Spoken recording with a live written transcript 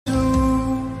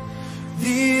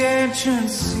ancient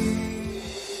sea.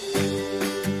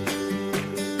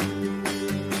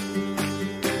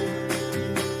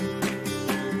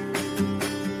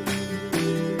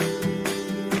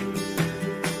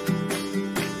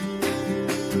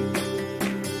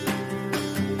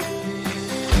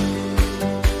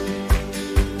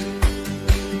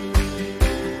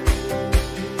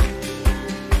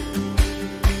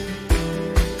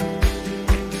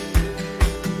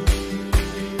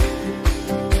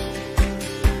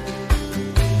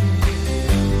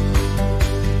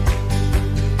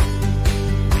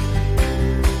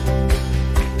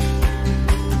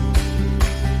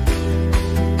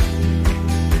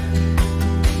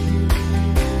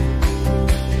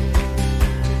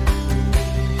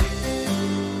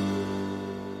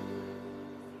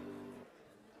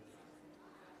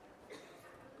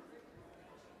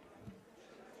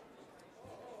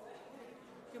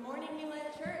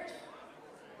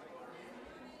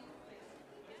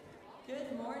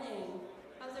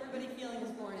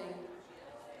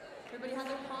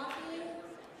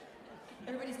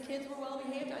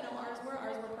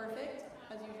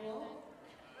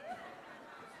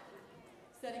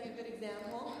 Setting a good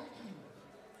example.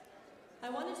 I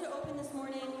wanted to open this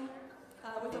morning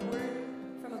with a word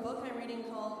from a book I'm reading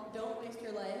called Don't Waste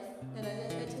Your Life. And I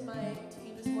said to my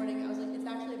team this morning, I was like, it's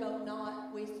actually about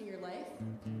not wasting your life,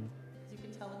 as you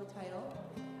can tell in the title.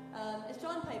 It's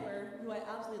John Piper, who I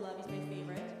absolutely love. He's my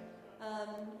favorite.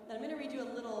 And I'm going to read you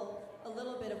a little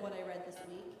bit of what I read this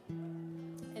week.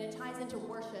 And it ties into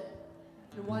worship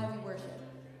and why we worship.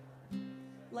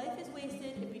 Life is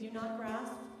wasted if we do not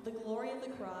grasp the glory of the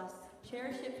cross,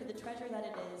 cherish it for the treasure that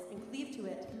it is, and cleave to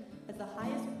it as the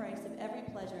highest price of every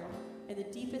pleasure and the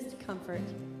deepest comfort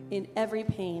in every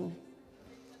pain.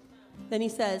 Then he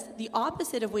says, the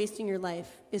opposite of wasting your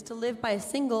life is to live by a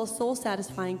single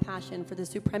soul-satisfying passion for the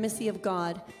supremacy of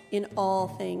God in all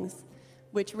things,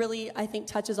 which really, I think,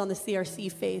 touches on the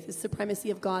CRC faith, the supremacy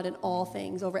of God in all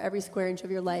things, over every square inch of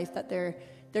your life, that there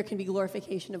can be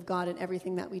glorification of God in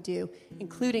everything that we do,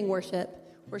 including worship.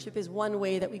 Worship is one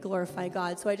way that we glorify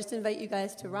God. So I just invite you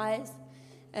guys to rise,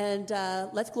 and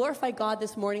let's glorify God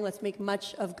this morning. Let's make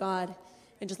much of God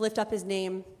and just lift up his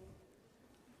name.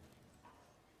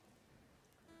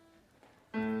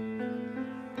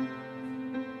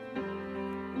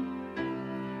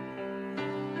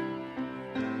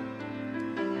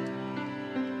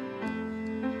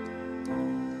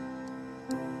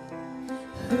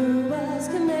 Who else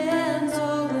commands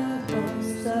all the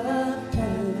hosts of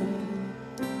heaven?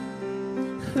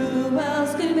 Who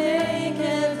else can make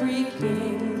every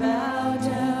king bow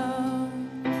down?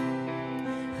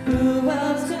 Who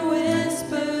else can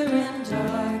whisper and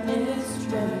darkness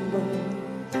tremble?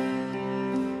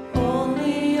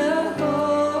 Only a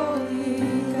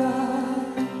holy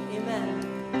God.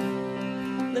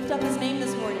 Amen. Lift up his name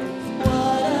this morning.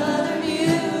 What other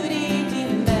beauty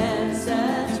demands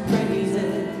such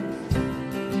praises?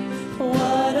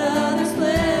 What other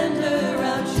splendor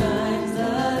outshines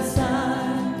the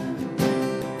sun?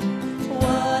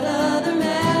 What other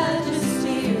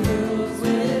majesty rules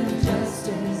with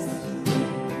justice?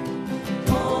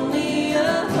 Only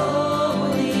a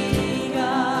holy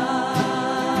God.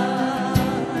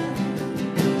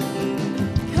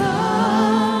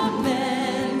 Come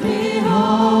and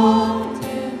behold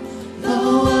him.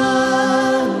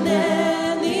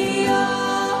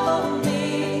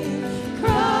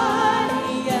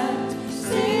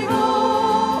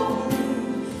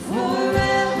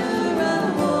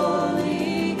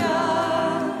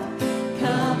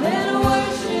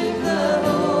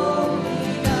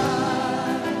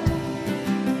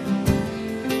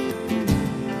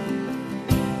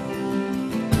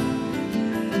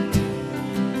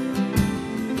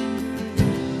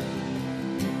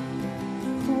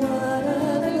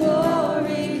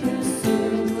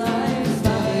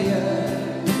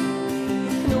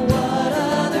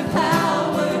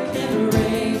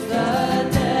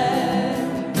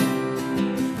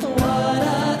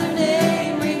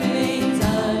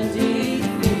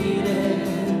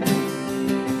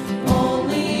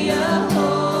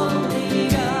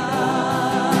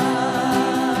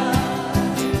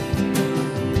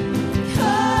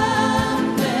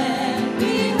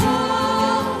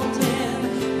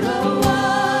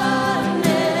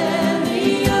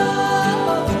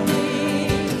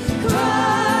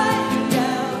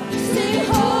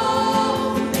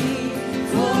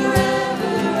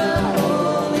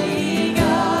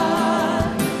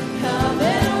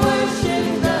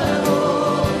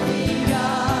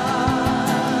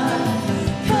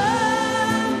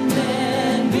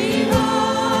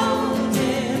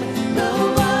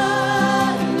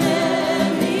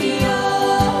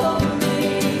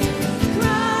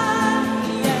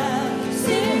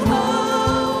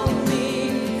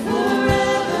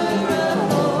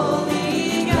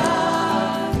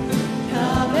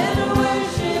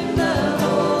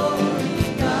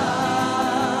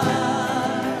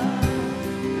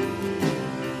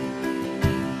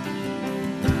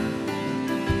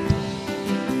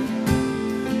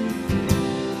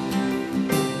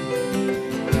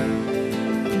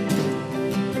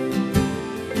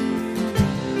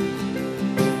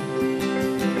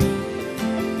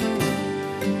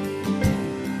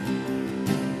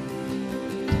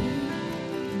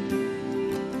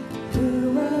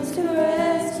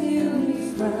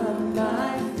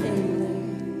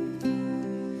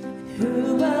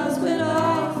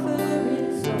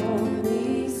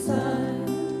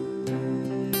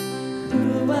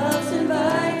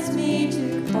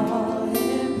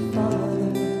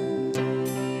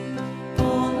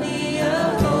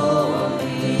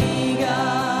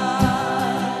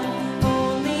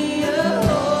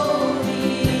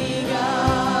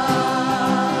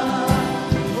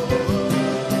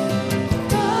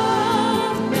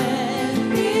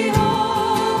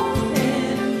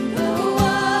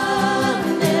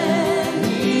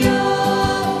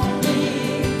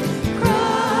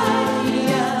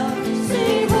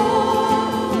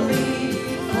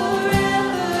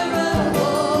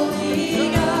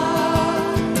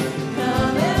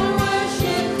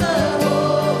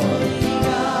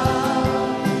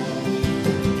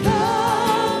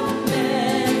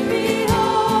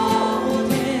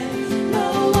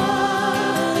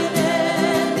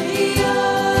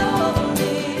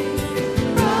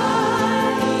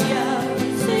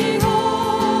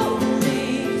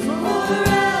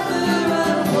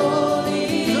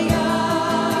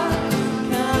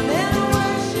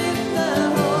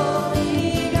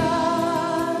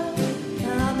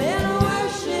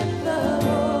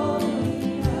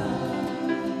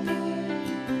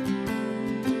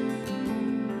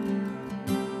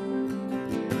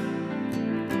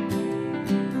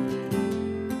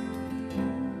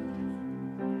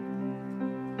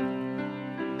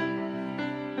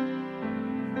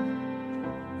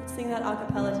 sing that a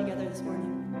cappella together this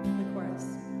morning, the chorus.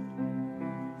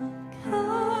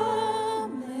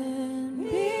 Come and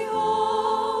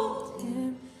behold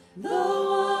him, the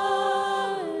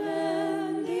one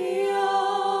and the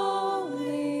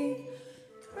only.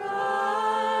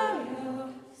 Cry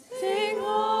out, sing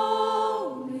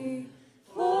holy,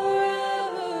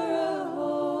 forever a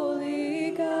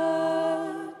holy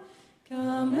God.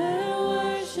 Come and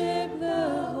worship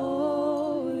the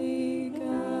holy God.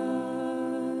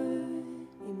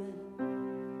 Amen.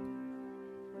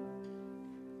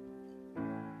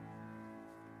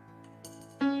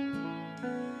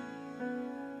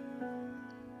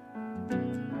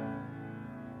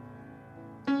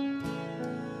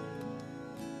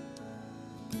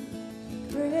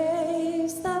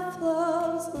 Grace that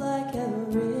flows like a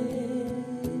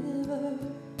river,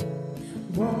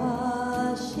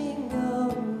 washing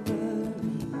over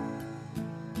me.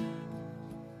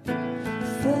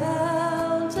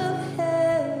 Fount of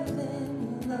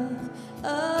heaven, love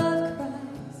of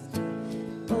Christ,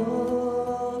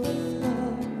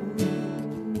 overflowing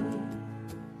me.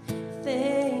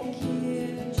 Thank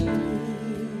you,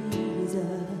 Jesus.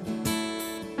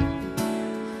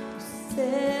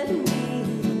 Set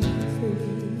me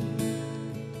free.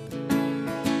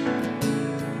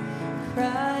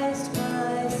 Christ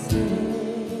my Savior,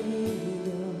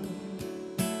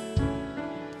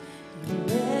 you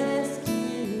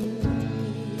rescued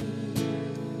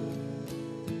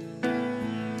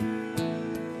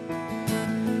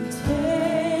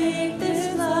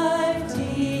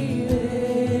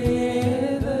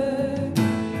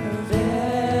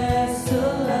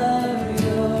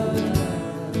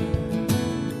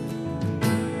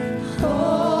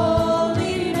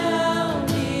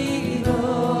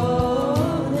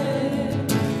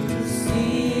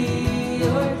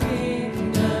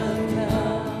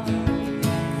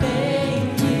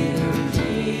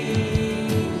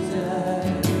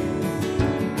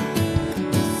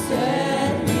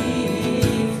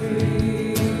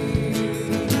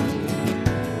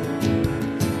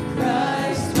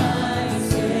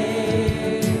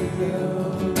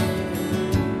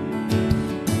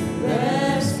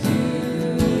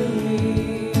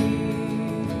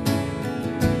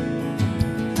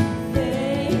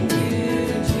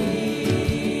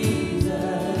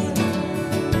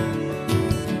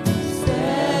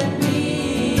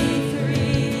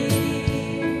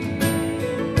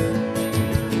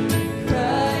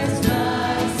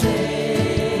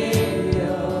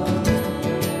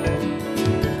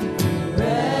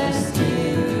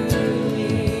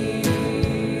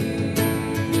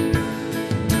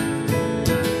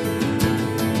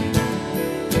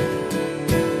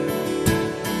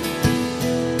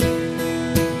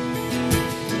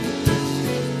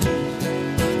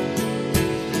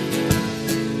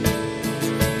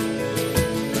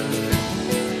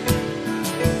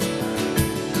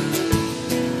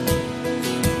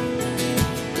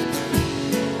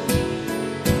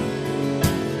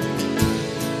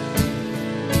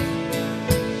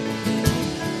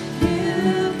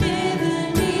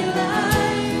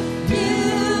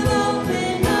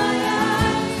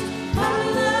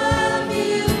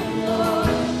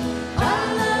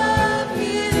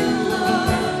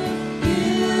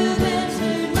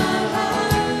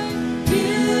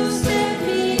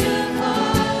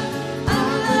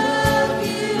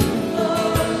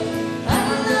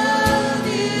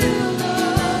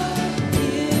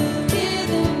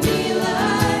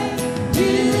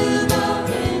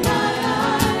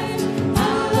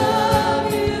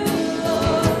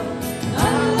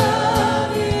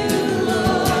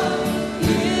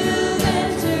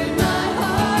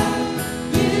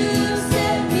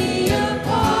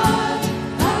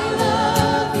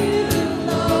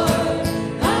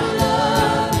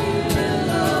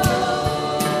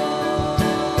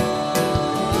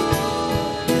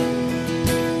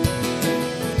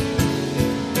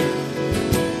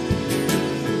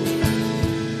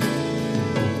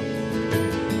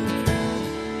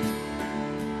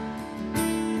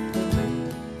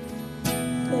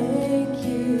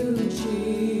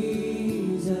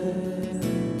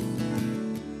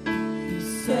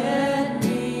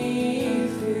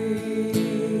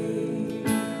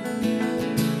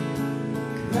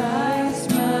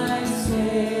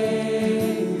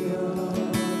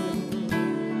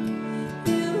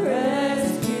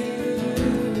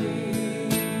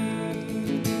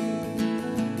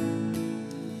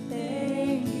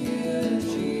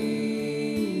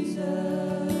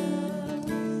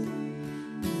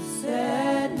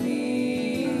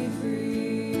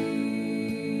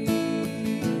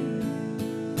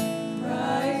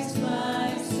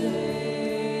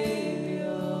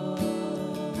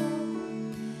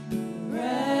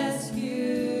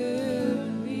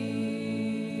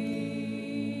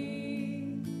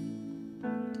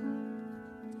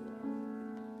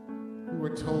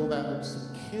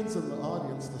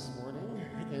audience this morning.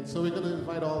 And so we're going to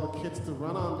invite all the kids to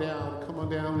run on down, come on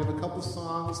down. We have a couple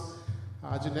songs.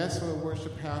 Janessa, our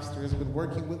worship pastor, has been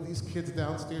working with these kids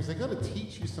downstairs. They're going to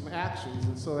teach you some actions.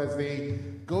 And so as they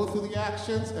go through the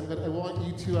actions, I want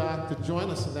you to join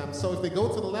us in them. So if they go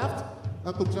to the left,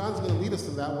 Uncle John's going to lead us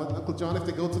in that one. Uncle John, if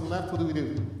they go to the left, what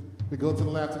do? We go to the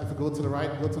left, and if we go to the right,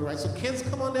 we go to the right. So kids,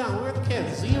 come on down. Where are the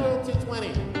kids? 0 to 20.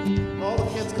 All the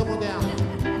kids, come on down.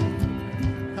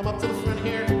 Come up to the front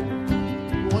here.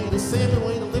 We want you to sing. We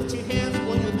want you to lift your hands. We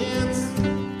want you to dance.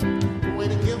 We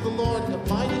want you to give the Lord a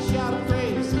mighty shout of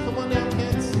praise. So come on down,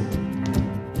 kids.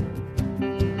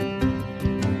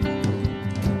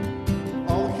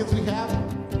 All the kids we have.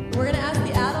 We're going to ask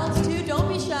the adults too. Don't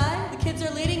be shy. The kids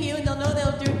are leading you, and they'll know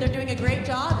they're doing a great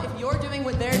job if you're doing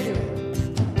what they're doing.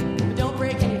 But don't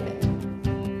break anything.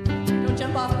 Don't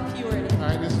jump off the pew or anything. All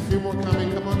right, there's a few more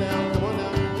coming. Come on down. Come on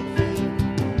down.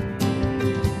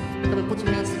 Come and put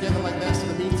your hands together like this in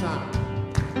the meantime.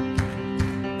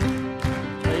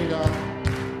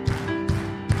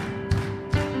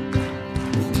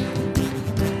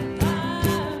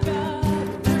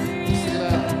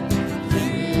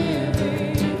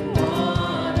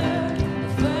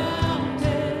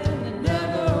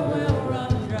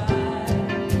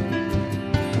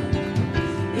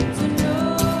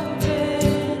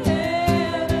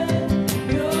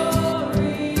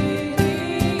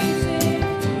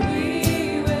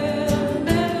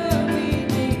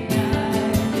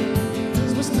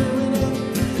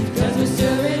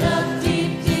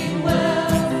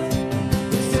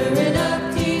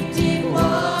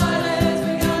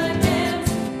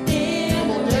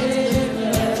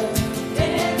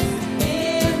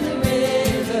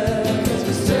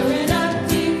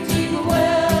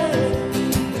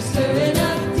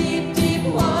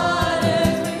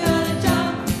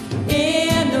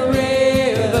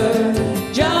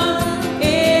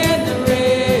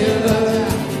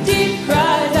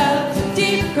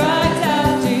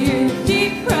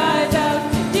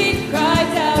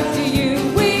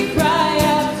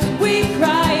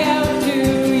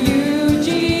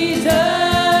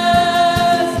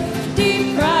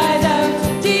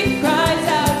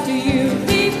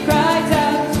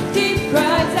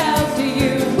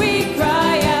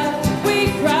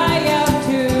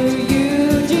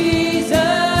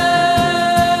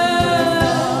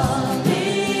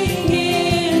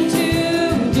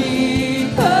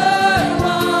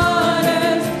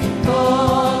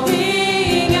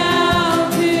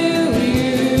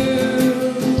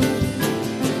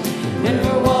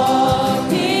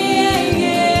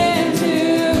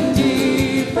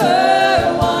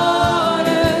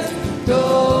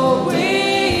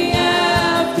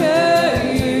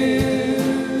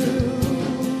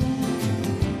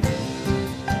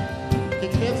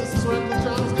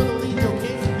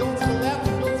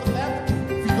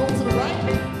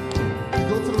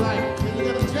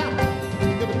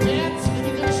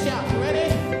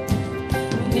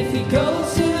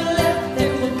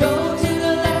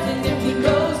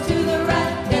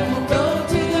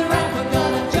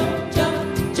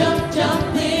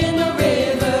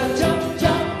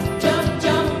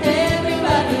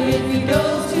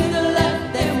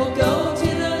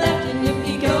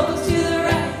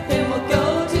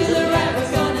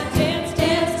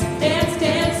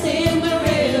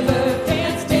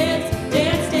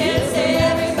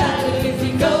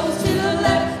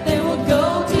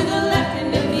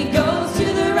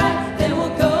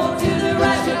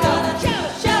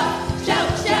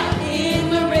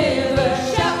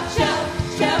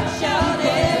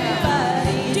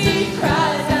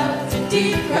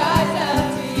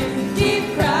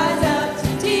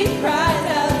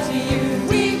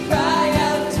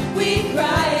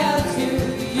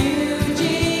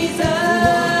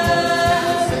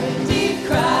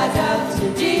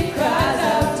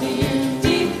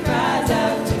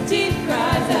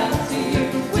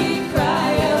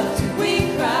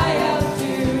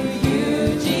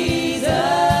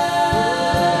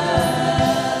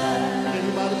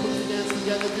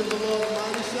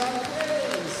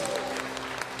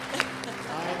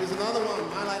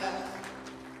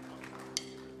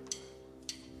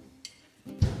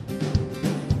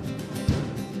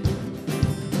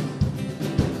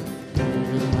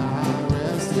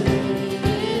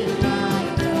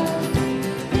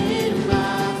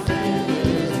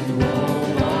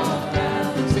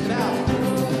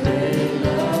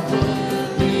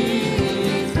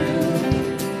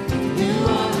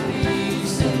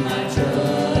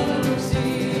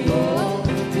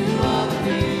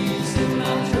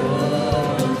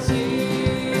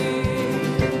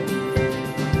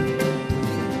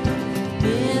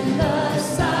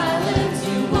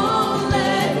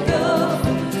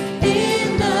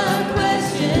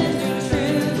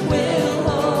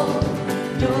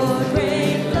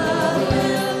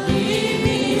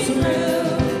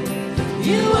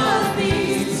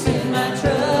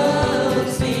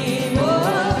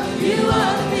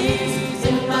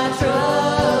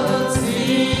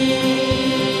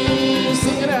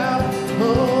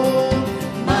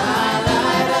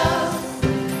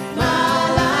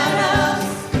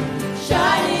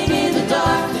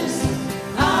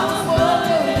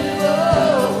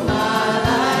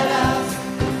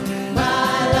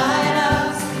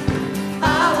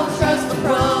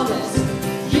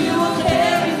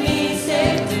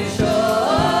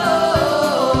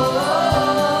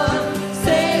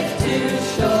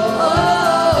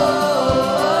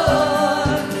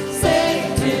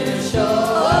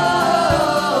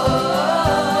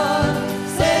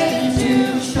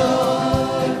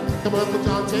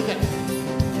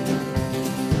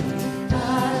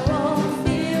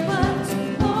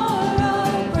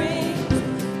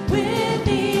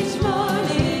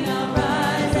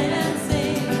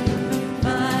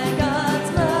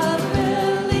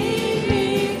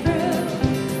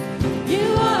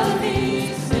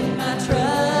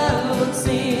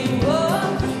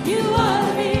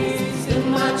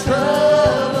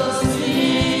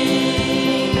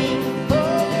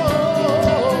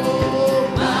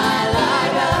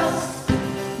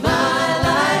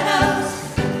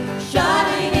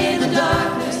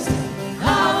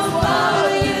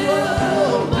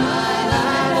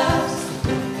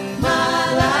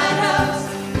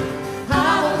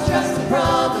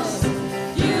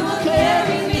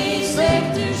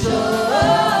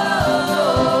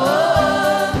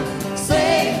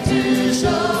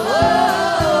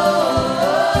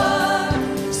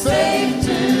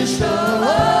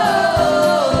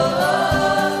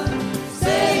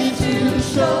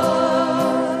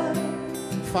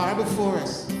 before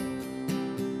us.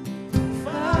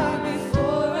 Fire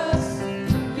before us,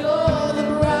 you're the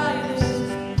brightest.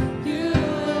 You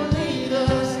will lead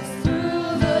us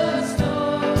through the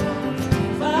storm.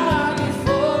 Fire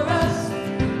before us,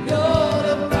 you're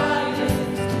the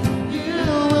brightest. You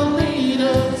will lead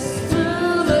us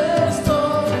through the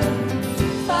storm.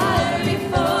 Fire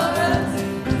before us,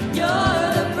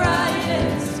 you're the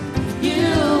brightest.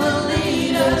 You will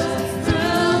lead us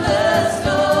through the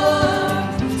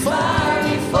storm. Fire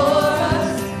before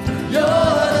us,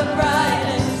 you're the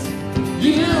brightest.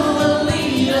 You will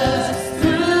lead us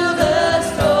through the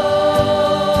storm.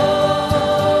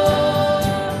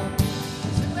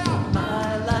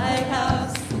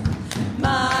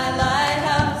 My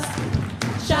lighthouse,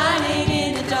 shining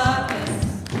in the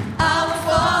darkness. I will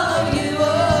follow you,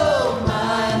 oh,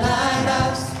 my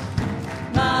lighthouse,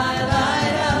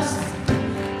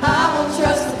 I will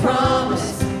trust the promise.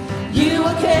 You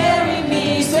will carry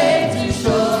me safe to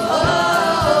shore,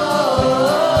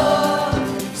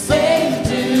 safe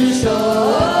to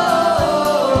shore,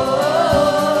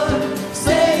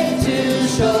 safe to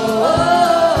shore,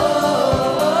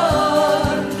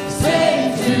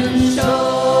 safe to shore.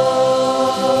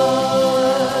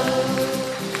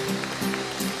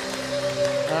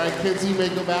 All right, kids, you may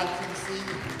go back to the seat.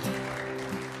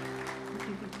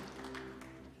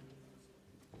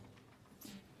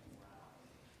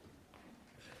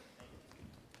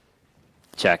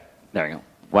 Check. There we go.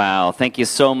 Wow. Thank you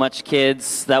so much,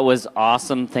 kids. That was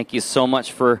awesome. Thank you so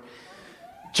much for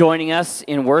joining us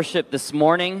in worship this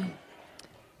morning.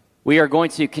 We are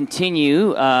going to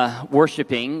continue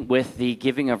worshiping with the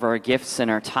giving of our gifts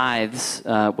and our tithes,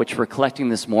 which we're collecting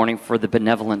this morning for the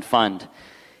Benevolent Fund.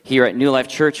 Here at New Life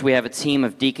Church, we have a team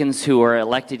of deacons who are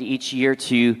elected each year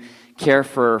to care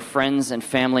for friends and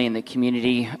family in the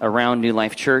community around New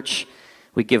Life Church.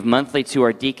 We give monthly to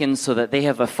our deacons so that they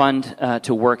have a fund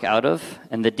to work out of,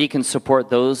 and the deacons support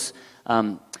those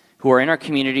who are in our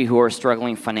community who are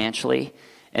struggling financially.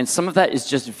 And some of that is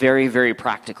just very, very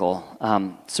practical,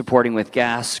 supporting with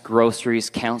gas, groceries,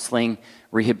 counseling,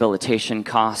 rehabilitation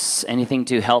costs, anything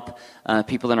to help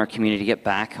people in our community get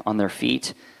back on their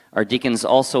feet. Our deacons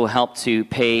also help to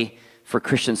pay for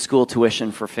Christian school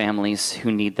tuition for families who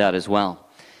need that as well.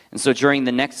 And so during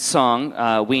the next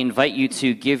song, we invite you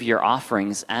to give your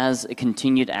offerings as a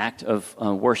continued act of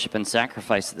worship and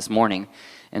sacrifice this morning.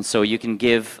 And so you can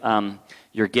give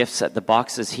your gifts at the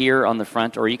boxes here on the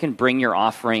front, or you can bring your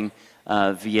offering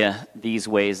via these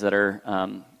ways that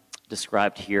are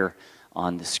described here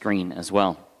on the screen as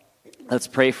well. Let's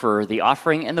pray for the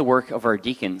offering and the work of our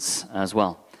deacons as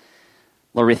well.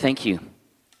 Lord, we thank you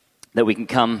that we can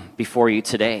come before you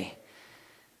today,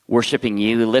 worshiping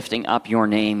you, lifting up your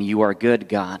name. You are good,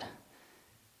 God.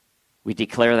 We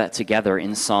declare that together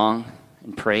in song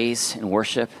and praise and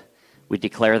worship. We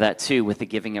declare that too with the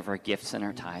giving of our gifts and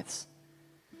our tithes.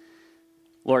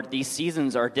 Lord, these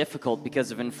seasons are difficult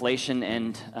because of inflation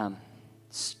and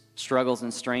struggles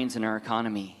and strains in our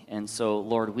economy. And so,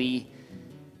 Lord,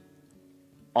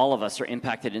 all of us are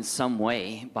impacted in some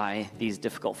way by these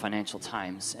difficult financial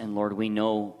times. And Lord, we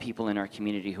know people in our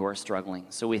community who are struggling.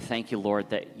 So we thank you,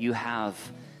 Lord, that you have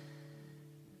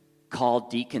called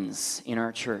deacons in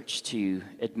our church to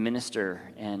administer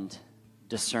and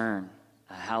discern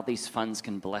how these funds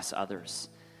can bless others.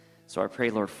 So I pray,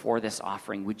 Lord, for this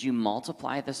offering, would you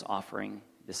multiply this offering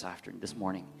this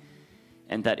morning,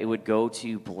 and that it would go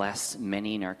to bless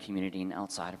many in our community and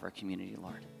outside of our community,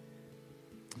 Lord.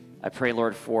 I pray,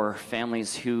 Lord, for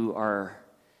families who are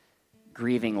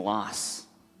grieving loss,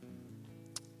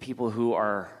 people who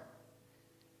are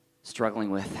struggling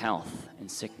with health and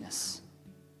sickness.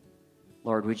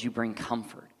 Lord, would you bring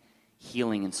comfort,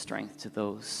 healing, and strength to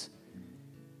those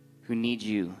who need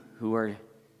you, who are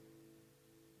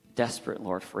desperate,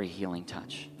 Lord, for a healing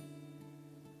touch.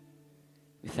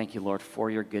 We thank you, Lord,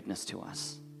 for your goodness to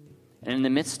us. And in the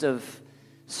midst of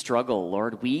struggle,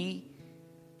 Lord, we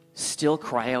still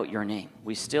cry out your name.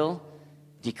 We still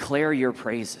declare your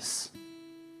praises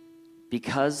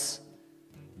because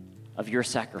of your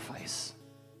sacrifice,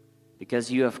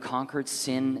 because you have conquered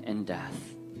sin and death.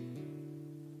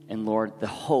 And Lord, the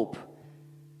hope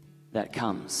that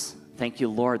comes. Thank you,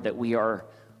 Lord, that we are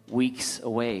weeks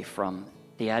away from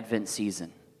the Advent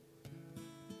season,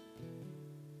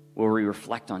 where we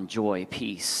reflect on joy,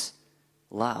 peace,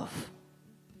 love.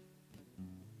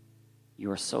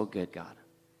 You are so good, God.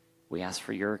 We ask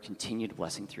for your continued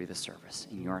blessing through the service.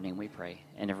 In your name we pray.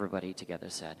 And everybody together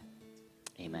said,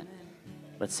 amen.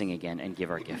 Let's sing again and give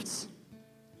our gifts.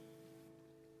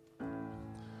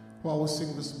 While we're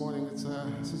singing this morning,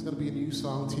 this is going to be a new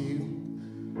song to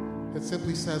you. It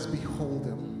simply says, behold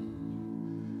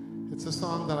him. It's a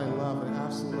song that I love. I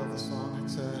absolutely love the song.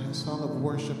 It's a song of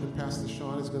worship, and Pastor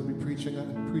Sean is going to be preaching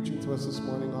to us this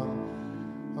morning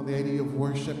on the idea of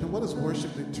worship. And what is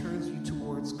worship? It turns you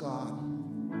towards God.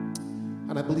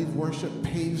 And I believe worship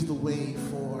paves the way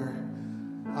for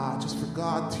just for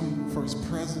God for His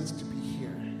presence to be here,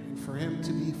 and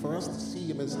for us to see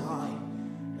Him as high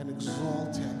and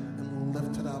exalted and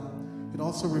lifted up. It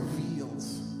also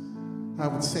reveals, I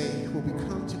would say, when we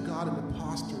come to God in a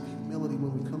posture of humility,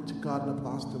 when we come to God in a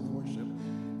posture of worship,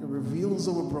 it reveals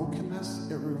our brokenness.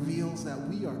 It reveals that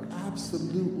we are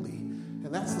absolutely,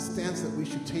 and that's the stance that we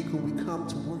should take when we come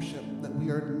to worship, that we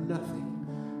are nothing,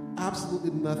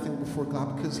 absolutely nothing before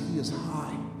God, because He is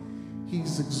high.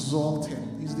 He's exalted.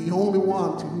 He's the only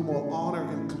one to whom all honor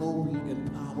and glory and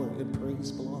power and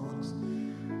praise belongs.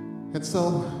 And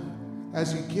so,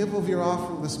 as you give of your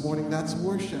offering this morning, that's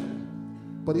worship.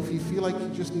 But if you feel like you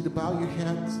just need to bow your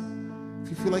heads, if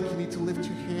you feel like you need to lift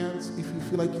your hands, if you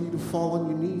feel like you need to fall on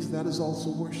your knees, that is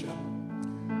also worship.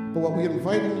 But what we're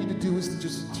inviting you to do is to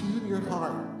just attune your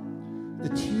heart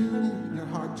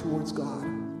towards God,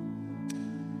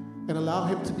 and allow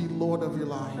Him to be Lord of your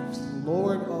lives,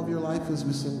 Lord of your life, as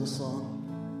we sing the song.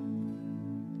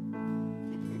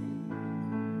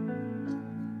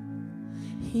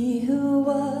 He who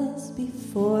was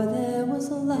before there was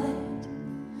a light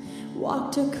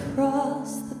walked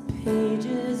across the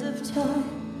pages of time.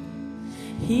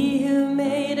 He who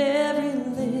made every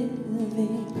living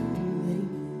thing,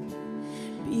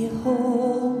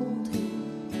 behold Him.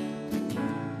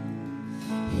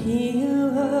 He who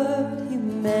heard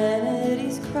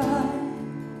humanity's cry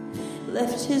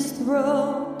left His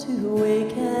throne to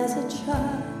wake as a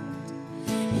child.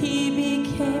 He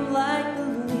became like the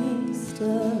least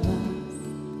of us.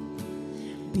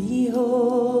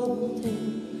 Behold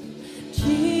Him,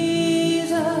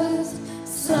 Jesus,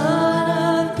 Son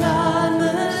of God,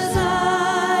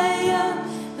 Messiah,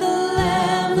 the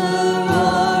Lamb, the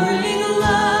roaring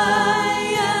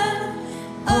Lion.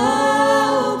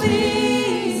 Oh,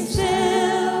 be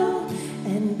still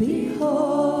and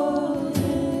behold Him.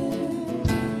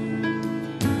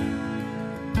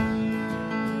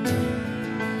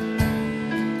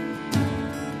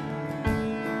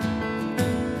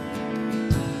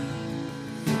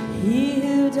 He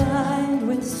who died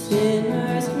with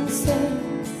sinners and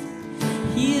saints,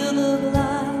 healed the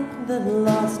blind, the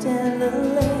lost, and the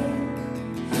lame.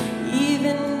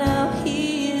 Even now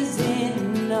He is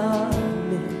in our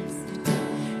midst.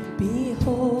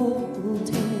 Behold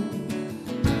Him.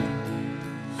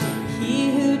 He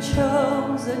who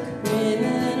chose a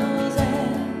criminal's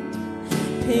end,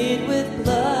 paid with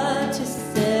blood to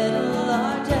settle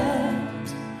our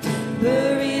debt,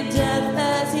 buried death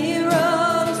as He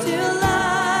rose to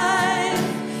life.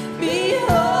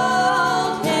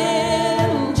 Behold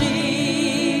Him,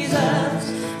 Jesus,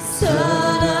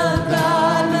 Son of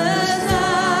God,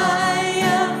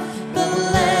 Messiah, the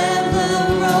Lamb, the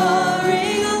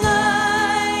roaring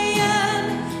Lion.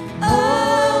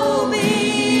 Oh,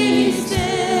 be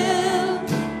still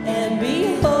and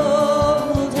behold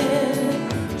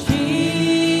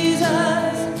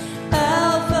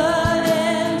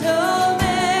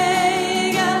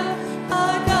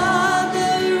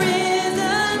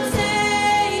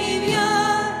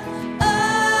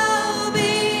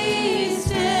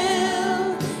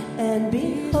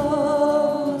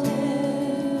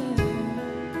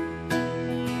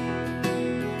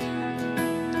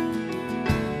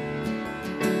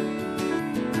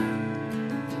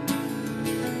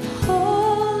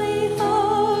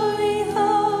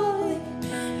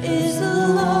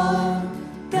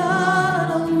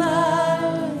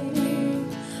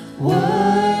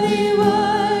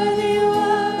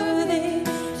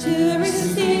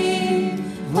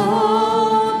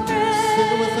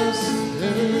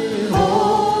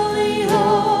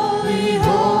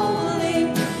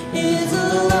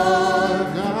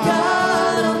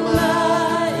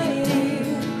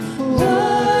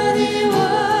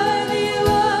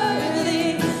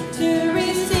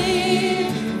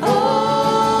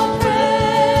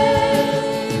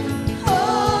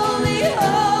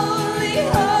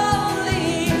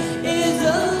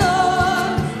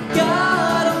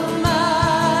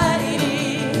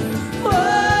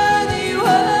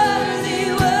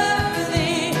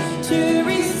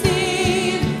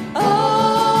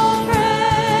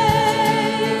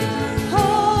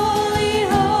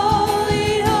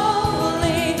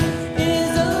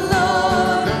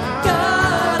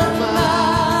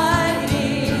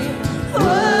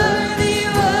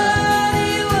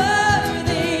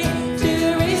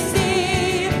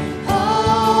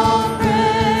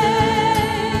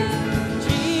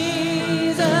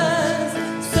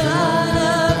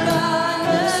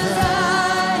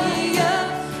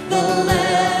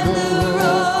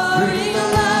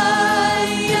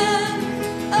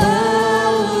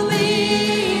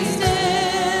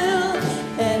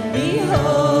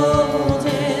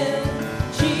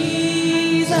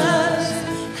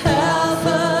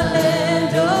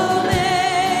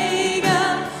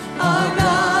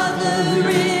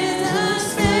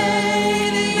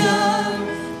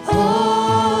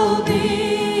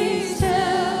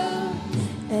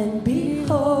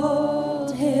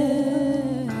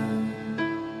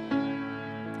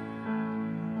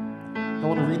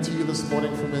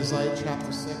morning from Isaiah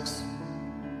chapter 6.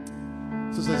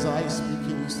 This is Isaiah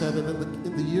speaking. He said that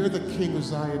in the year that King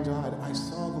Uzziah died, I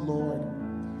saw the Lord.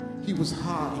 He was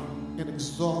high and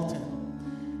exalted.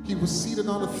 He was seated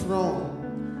on a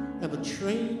throne, and the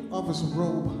train of his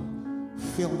robe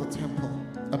filled the temple.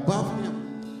 Above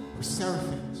him were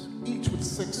seraphims, each with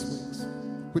 6 wings.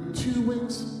 With 2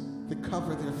 wings, they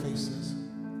covered their faces.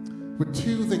 With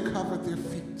 2, they covered their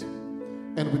feet.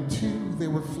 And with 2, they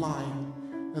were flying,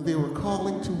 and they were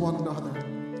calling to one another,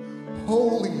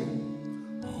 Holy,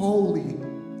 holy,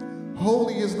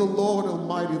 holy is the Lord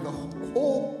Almighty. The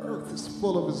whole earth is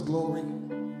full of his glory.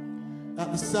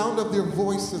 At the sound of their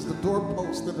voices, the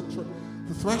doorposts and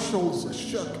the thresholds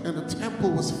shook, and the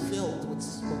temple was filled with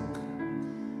smoke.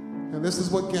 And this is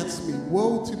what gets me.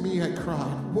 Woe to me, I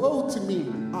cried. Woe to me,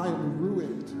 I am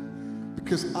ruined,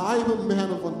 because I am a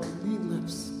man of unclean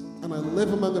lips, and I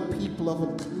live among the people of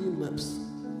unclean lips.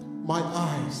 My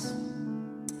eyes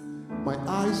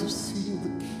have seen the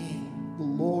King, the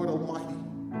Lord Almighty.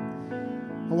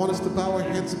 I want us to bow our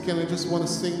heads again. I just want to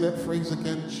sing that phrase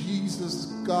again. Jesus,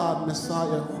 God,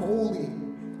 Messiah, holy,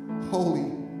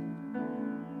 holy.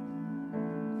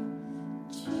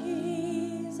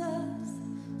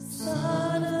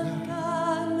 Son of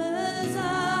God,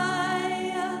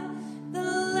 Messiah, the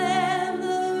Lamb,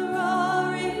 the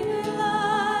roaring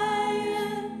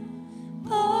lion.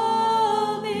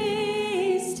 Oh,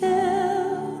 be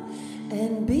still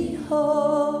and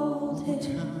behold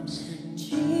him,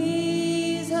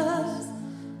 Jesus,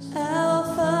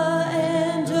 Alpha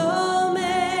and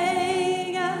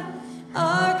Omega,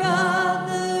 our God,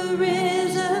 the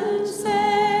risen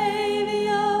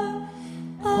Savior.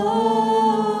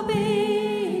 Oh,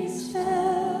 be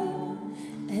still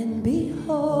and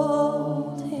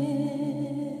behold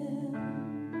him.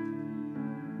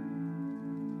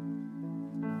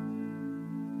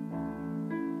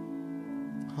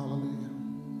 Hallelujah.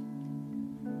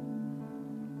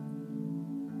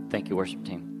 Thank you, worship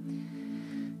team.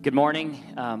 Good morning,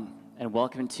 and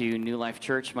welcome to New Life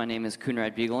Church. My name is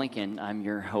Kunrad Bugolink, and I'm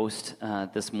your host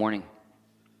this morning.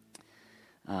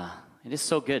 It is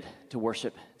so good to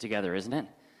worship together, isn't it?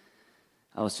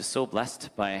 I was just so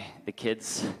blessed by the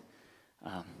kids.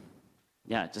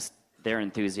 Just their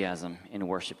enthusiasm in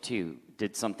worship too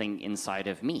did something inside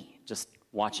of me. Just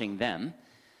watching them,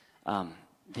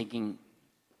 thinking,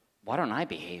 why don't I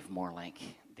behave more like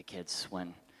the kids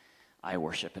when I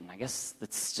worship? And I guess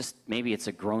that's just, maybe it's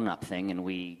a grown-up thing and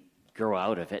we grow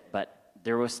out of it, but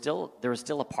there was still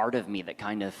a part of me that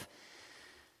kind of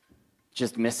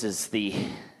just misses the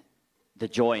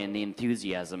joy and the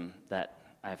enthusiasm that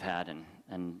I've had, and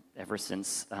ever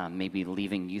since maybe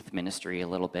leaving youth ministry a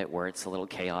little bit, where it's a little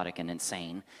chaotic and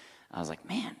insane, I was like,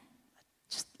 man, I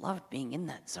just love being in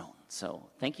that zone. So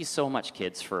thank you so much,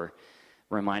 kids, for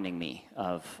reminding me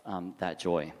of that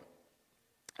joy.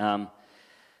 I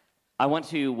want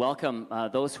to welcome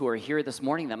those who are here this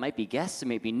morning that might be guests,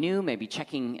 maybe new, maybe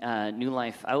checking New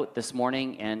Life out this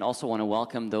morning, and also want to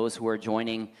welcome those who are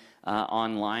joining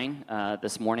online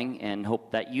this morning, and hope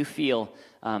that you feel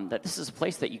that this is a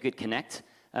place that you could connect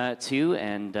to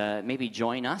and maybe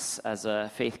join us as a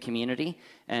faith community.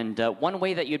 And one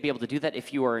way that you'd be able to do that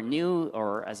if you are new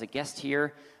or as a guest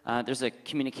here, there's a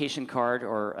communication card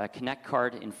or a connect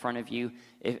card in front of you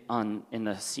in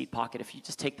the seat pocket. If you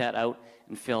just take that out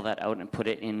and fill that out and put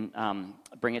it in,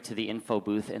 bring it to the info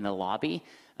booth in the lobby,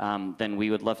 then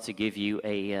we would love to give you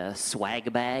a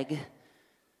swag bag.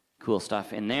 Cool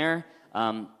stuff in there.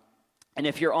 And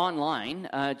if you're online,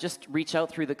 just reach out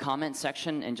through the comment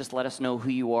section and just let us know who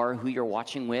you are, who you're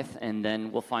watching with, and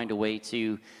then we'll find a way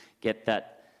to get that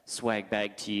swag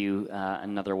bag to you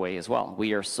another way as well.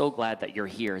 We are so glad that you're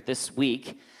here. This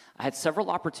week, I had several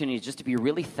opportunities just to be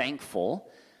really thankful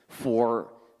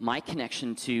for my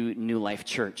connection to New Life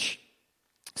Church.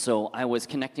 So I was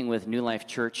connecting with New Life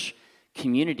Church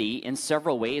community in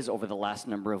several ways over the last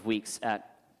number of weeks at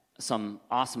some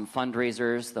awesome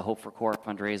fundraisers, the Hope for Core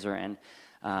fundraiser and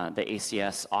the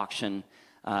ACS auction.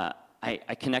 I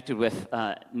connected with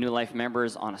New Life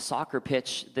members on a soccer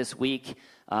pitch this week,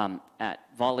 at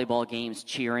volleyball games,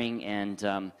 cheering,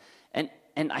 and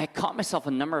I caught myself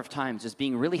a number of times just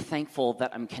being really thankful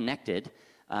that I'm connected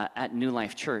at New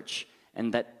Life Church,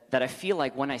 and that I feel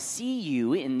like when I see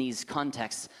you in these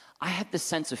contexts, I have this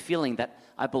sense of feeling that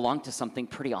I belong to something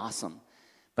pretty awesome.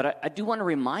 But I do want to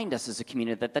remind us as a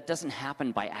community that doesn't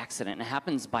happen by accident. It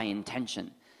happens by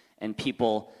intention, and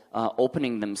people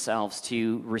opening themselves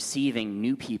to receiving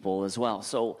new people as well.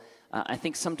 So I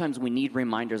think sometimes we need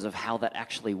reminders of how that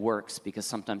actually works, because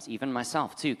sometimes even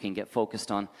myself too can get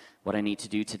focused on what I need to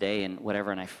do today and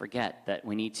whatever, and I forget that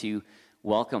we need to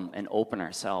welcome and open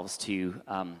ourselves to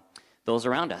those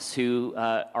around us who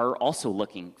are also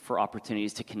looking for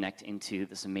opportunities to connect into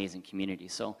this amazing community.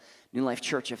 So New Life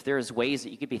Church, if there's ways that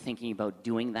you could be thinking about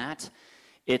doing that,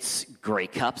 it's Grey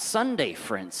Cup Sunday,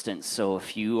 for instance. So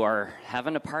if you are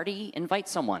having a party, invite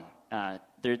someone.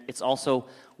 It's also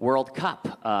World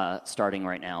Cup starting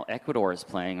right now. Ecuador is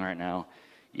playing right now.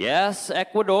 Yes,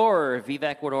 Ecuador, Viva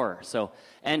Ecuador. So,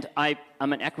 and I'm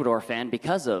an Ecuador fan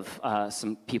because of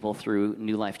some people through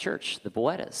New Life Church, the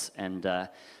Boetas, and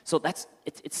so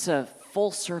it's a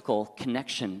full circle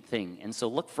connection thing. And so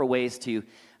look for ways to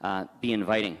be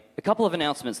inviting. A couple of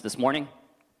announcements this morning.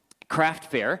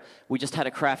 Craft fair. We just had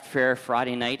a craft fair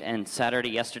Friday night and Saturday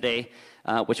yesterday,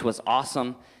 which was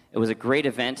awesome. It was a great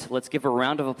event. Let's give a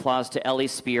round of applause to Ellie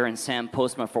Spear and Sam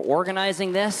Postma for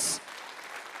organizing this.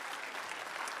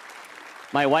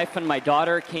 My wife and my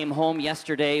daughter came home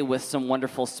yesterday with some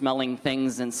wonderful smelling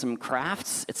things and some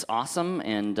crafts. It's awesome,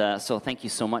 and so thank you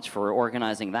so much for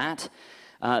organizing that.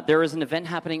 There is an event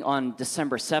happening on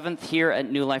December 7th here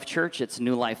at New Life Church. It's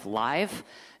New Life Live.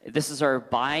 This is our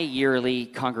bi-yearly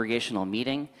congregational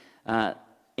meeting.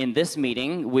 In this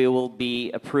meeting, we will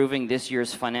be approving this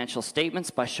year's financial statements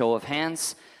by show of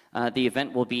hands. The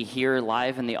event will be here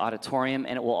live in the auditorium,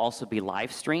 and it will also be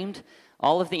live streamed.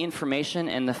 All of the information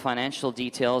and the financial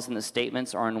details and the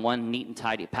statements are in one neat and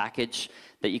tidy package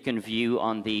that you can view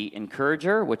on the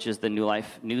Encourager, which is the New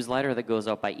Life newsletter that goes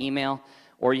out by email,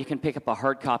 or you can pick up a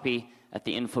hard copy at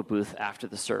the info booth after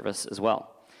the service as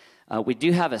well. We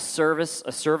do have a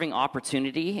serving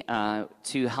opportunity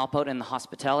to help out in the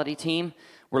hospitality team.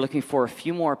 We're looking for a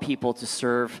few more people to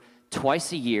serve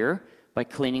twice a year by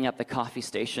cleaning up the coffee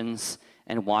stations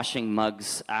and washing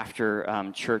mugs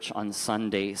after church on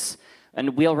Sundays.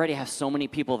 And we already have so many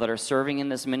people that are serving in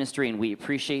this ministry, and we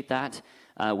appreciate that.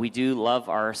 We do love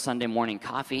our Sunday morning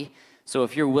coffee. So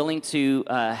if you're willing to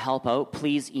help out,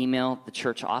 please email the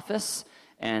church office,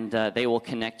 and they will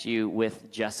connect you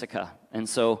with Jessica. And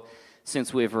so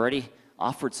since we've already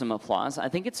offered some applause, I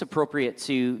think it's appropriate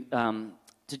to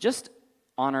just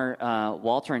honor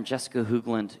Walter and Jessica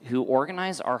Hoogland, who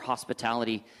organize our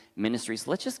hospitality ministries.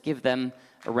 Let's just give them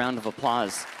a round of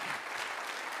applause.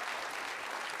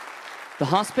 The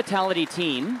hospitality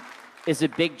team is a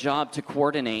big job to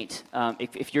coordinate.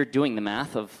 If you're doing the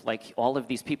math of like all of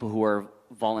these people who are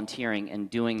volunteering and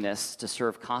doing this to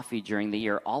serve coffee during the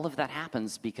year, all of that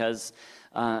happens because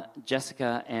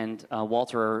Jessica and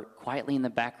Walter are quietly in the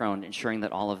background ensuring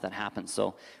that all of that happens.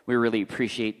 So we really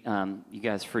appreciate you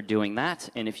guys for doing that.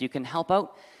 And if you can help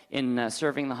out in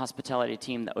serving the hospitality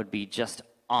team, that would be just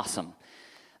awesome.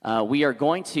 We are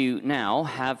going to now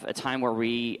have a time where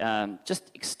we just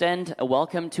extend a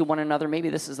welcome to one another. Maybe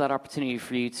this is that opportunity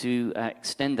for you to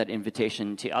extend that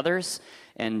invitation to others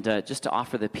and just to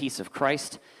offer the peace of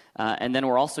Christ. And then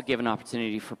we're also given an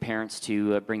opportunity for parents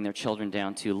to bring their children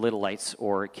down to Little Lights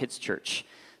or Kids Church.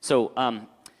 So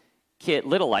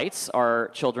Little Lights are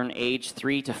children aged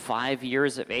 3 to 5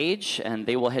 years of age, and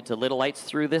they will head to Little Lights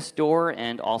through this door,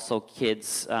 and also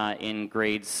kids in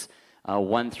grades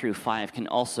 1 through 5 can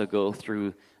also go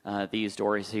through these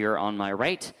doors here on my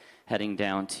right, heading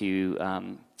down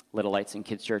to Little Lights and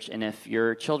Kids Church. And if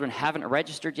your children haven't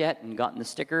registered yet and gotten the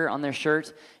sticker on their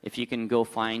shirt, if you can go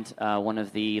find one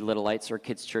of the Little Lights or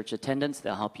Kids Church attendants,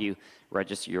 they'll help you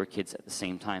register your kids at the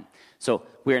same time. So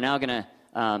we are now going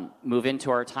to move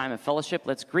into our time of fellowship.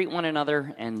 Let's greet one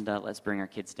another, and let's bring our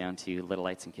kids down to Little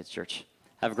Lights and Kids Church.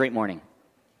 Have a great morning.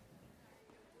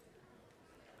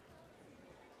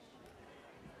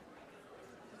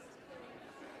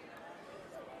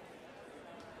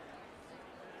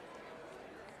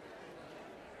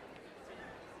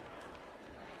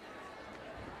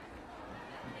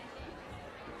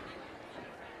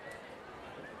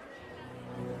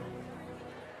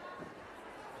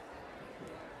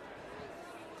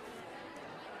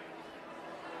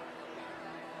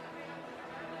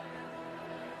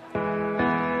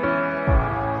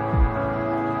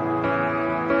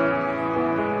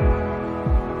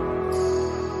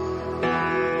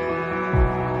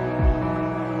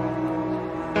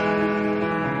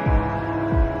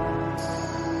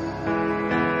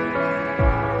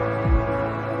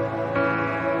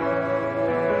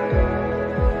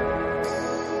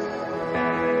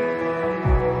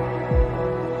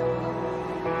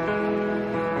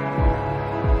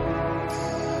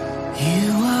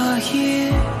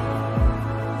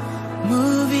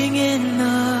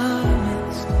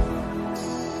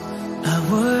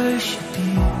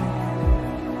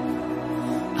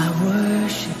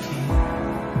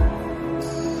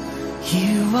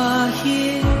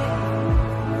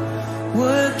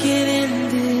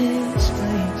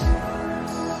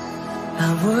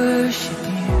 worship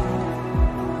you.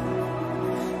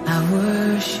 I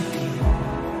worship you.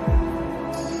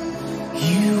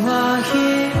 You are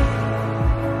here,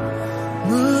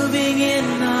 moving in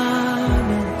our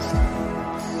midst.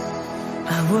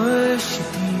 I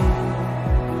worship you.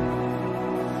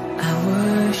 I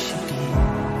worship you.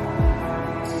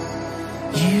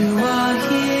 You are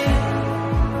here,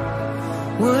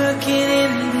 working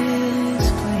in this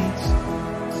place.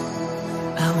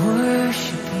 I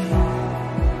worship you.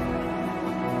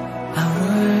 I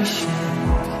worship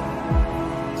you.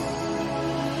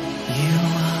 You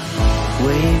are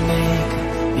waymaker,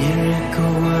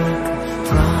 miracle worker,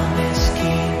 promise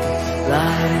keeper,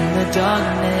 light in the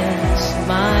darkness.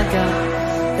 My God,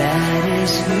 that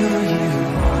is who you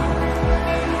are.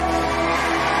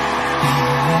 You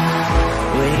are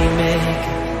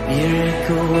waymaker,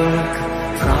 miracle worker,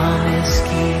 promise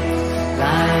keeper,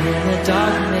 light in the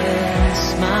darkness.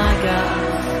 My God,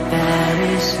 that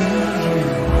is who you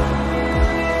are.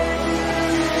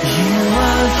 You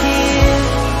are here,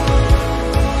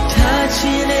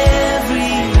 touching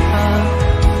every heart.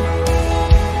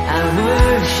 I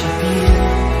worship you.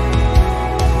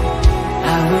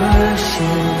 I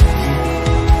worship you.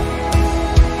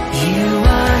 You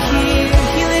are here,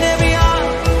 healing every heart.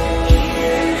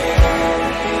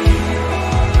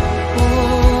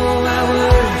 Oh, I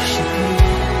worship you,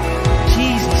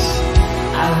 Jesus.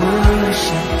 I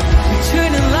worship you. You're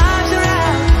turning lives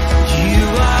around. You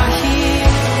are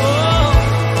here, oh,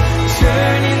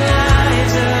 turning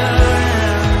lives around.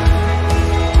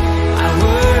 I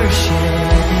worship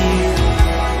you.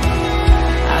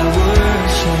 I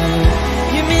worship you.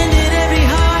 You're mending every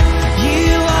heart.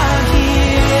 You are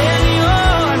here, and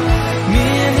you're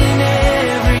mending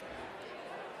every.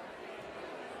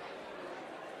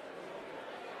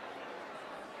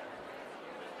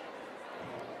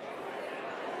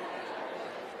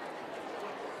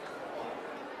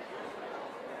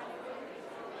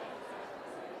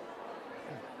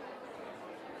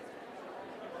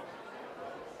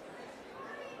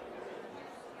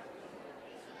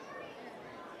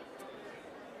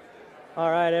 All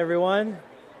right, everyone.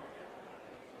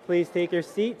 Please take your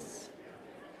seats.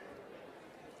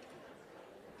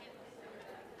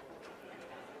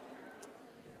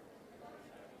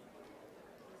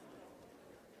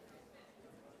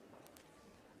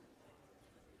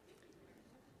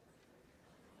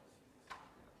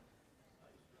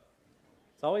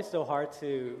 It's always so hard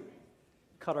to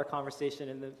cut our conversation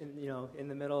in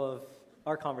the middle of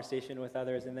our conversation with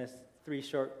others in this 3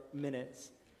 short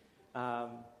minutes.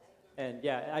 And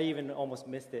yeah, I even almost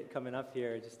missed it coming up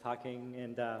here, just talking.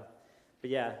 And but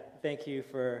yeah, thank you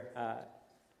for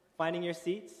finding your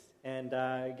seats and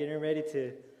getting ready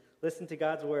to listen to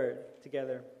God's word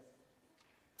together.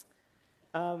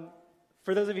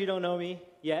 For those of you who don't know me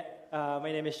yet,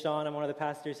 my name is Sean. I'm one of the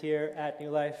pastors here at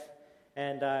New Life,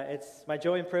 and it's my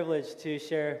joy and privilege to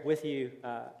share with you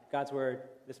God's word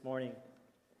this morning.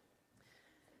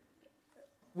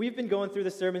 We've been going through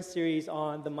the sermon series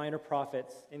on the minor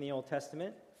prophets in the Old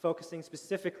Testament, focusing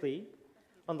specifically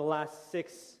on the last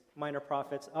 6 minor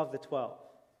prophets of the 12.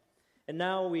 And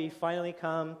now we finally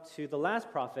come to the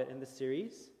last prophet in the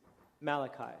series,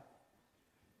 Malachi.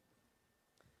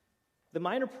 The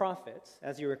minor prophets,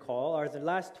 as you recall, are the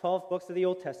last 12 books of the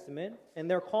Old Testament,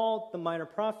 and they're called the minor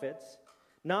prophets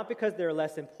not because they're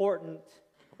less important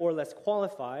or less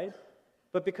qualified,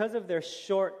 but because of their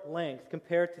short length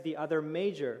compared to the other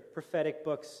major prophetic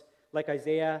books like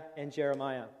Isaiah and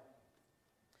Jeremiah.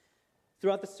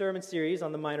 Throughout the sermon series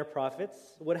on the minor prophets,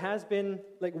 what's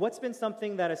been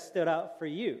something that has stood out for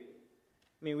you?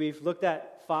 I mean, we've looked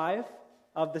at 5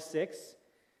 of the 6.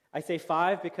 I say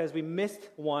 5 because we missed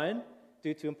one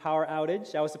due to a power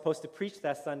outage. I was supposed to preach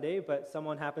that Sunday, but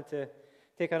someone happened to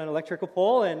take on an electrical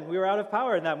pole, and we were out of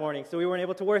power that morning, so we weren't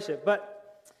able to worship.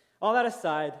 But all that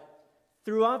aside,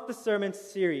 throughout the sermon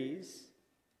series,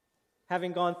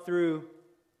 having gone through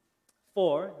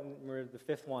 4, and we're the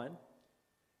 5th one,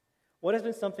 what has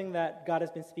been something that God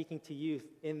has been speaking to you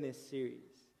in this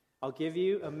series? I'll give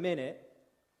you a minute,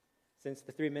 since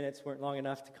the 3 minutes weren't long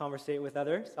enough to conversate with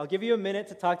others. I'll give you a minute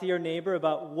to talk to your neighbor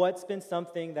about what's been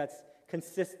something that's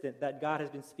consistent that God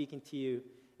has been speaking to you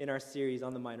in our series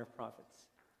on the minor prophets.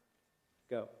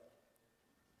 Go.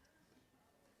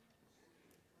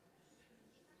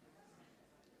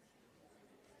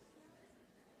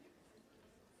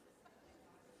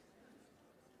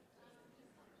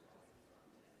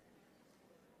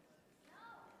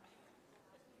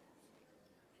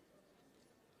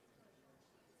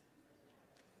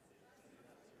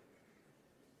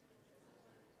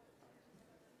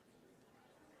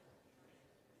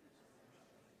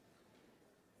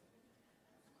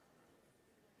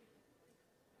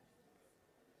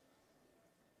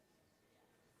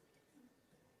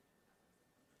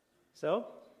 So,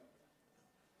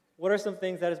 what are some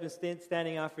things that has been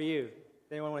standing out for you?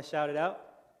 Does anyone want to shout it out?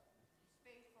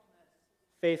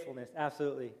 Faithfulness,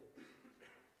 absolutely.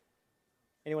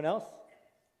 Anyone else?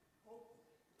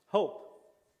 Hope.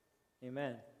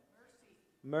 Amen.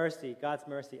 Mercy, God's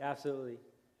mercy, absolutely.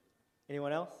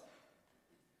 Anyone else?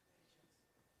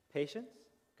 Patience,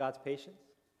 God's patience.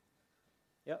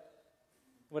 Yep.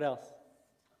 What else?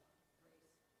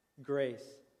 Grace,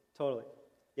 totally.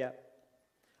 Yeah.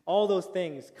 All those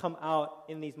things come out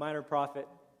in these minor prophet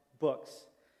books.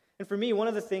 And for me, one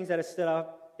of the things that has stood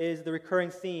out is the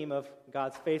recurring theme of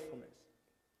God's faithfulness,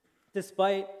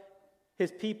 despite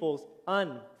his people's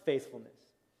unfaithfulness.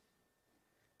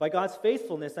 By God's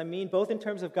faithfulness, I mean both in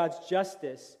terms of God's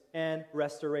justice and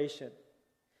restoration.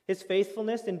 His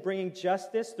faithfulness in bringing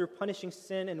justice through punishing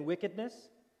sin and wickedness,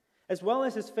 as well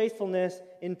as his faithfulness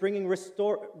in bringing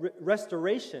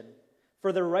restoration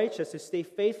for the righteous who stay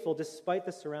faithful despite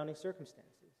the surrounding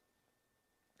circumstances.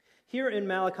 Here in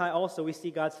Malachi also we see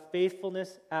God's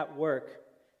faithfulness at work,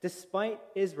 despite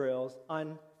Israel's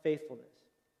unfaithfulness.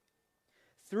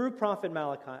 Through prophet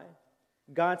Malachi,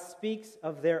 God speaks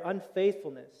of their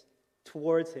unfaithfulness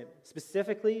towards him,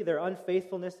 specifically their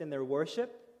unfaithfulness in their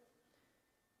worship,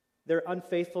 their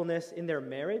unfaithfulness in their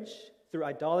marriage through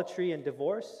idolatry and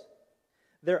divorce,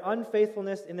 their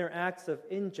unfaithfulness in their acts of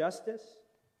injustice,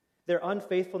 their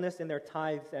unfaithfulness in their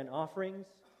tithes and offerings,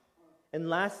 and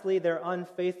lastly, their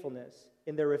unfaithfulness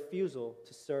in their refusal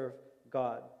to serve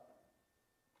God.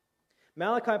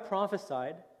 Malachi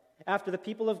prophesied after the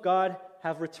people of God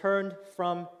have returned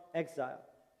from exile.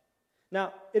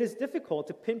 Now, it is difficult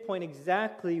to pinpoint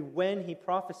exactly when he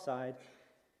prophesied,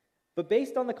 but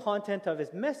based on the content of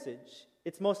his message,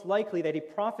 it's most likely that he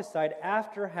prophesied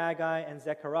after Haggai and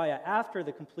Zechariah, after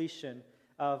the completion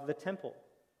of the temple.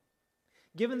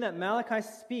 Given that Malachi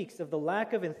speaks of the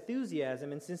lack of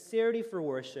enthusiasm and sincerity for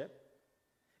worship,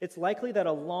 it's likely that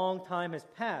a long time has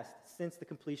passed since the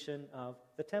completion of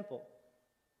the temple.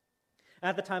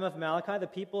 At the time of Malachi, the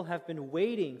people have been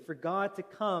waiting for God to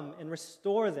come and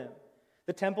restore them.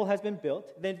 The temple has been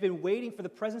built. They've been waiting for the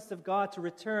presence of God to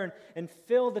return and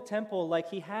fill the temple like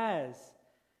he has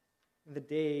in the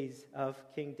days of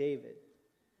King David.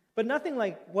 But nothing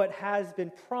like what has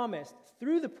been promised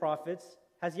through the prophets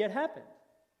has yet happened.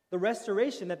 The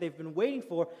restoration that they've been waiting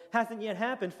for hasn't yet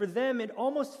happened. For them, it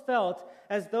almost felt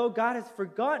as though God has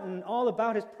forgotten all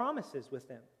about his promises with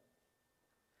them.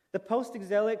 The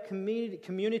post-exilic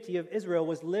community of Israel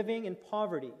was living in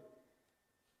poverty.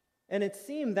 And it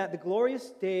seemed that the glorious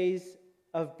days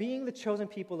of being the chosen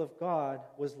people of God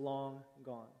was long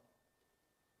gone.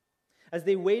 As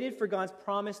they waited for God's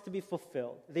promise to be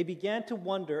fulfilled, they began to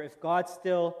wonder if God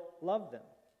still loved them.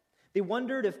 They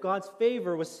wondered if God's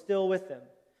favor was still with them.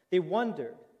 They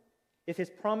wondered if his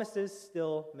promises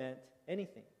still meant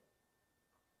anything.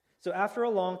 So after a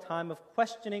long time of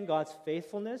questioning God's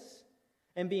faithfulness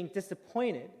and being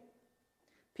disappointed,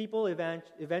 people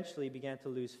eventually began to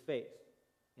lose faith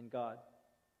in God.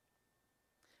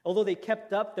 Although they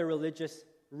kept up their religious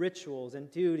rituals and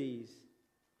duties,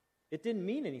 it didn't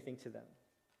mean anything to them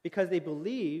because they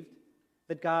believed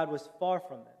that God was far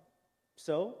from them.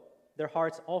 So their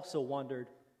hearts also wandered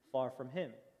far from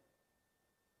him.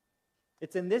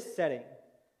 It's in this setting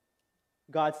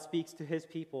God speaks to his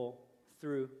people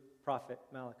through prophet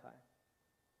Malachi.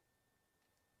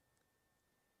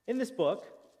 In this book,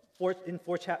 in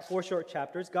four short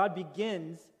chapters, God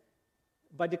begins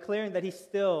by declaring that he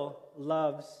still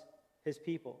loves his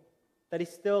people, that he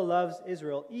still loves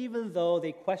Israel, even though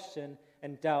they question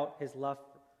and doubt his love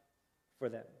for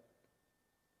them.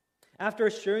 After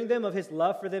assuring them of his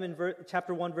love for them in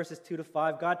chapter 1, verses 2 to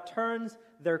 5, God turns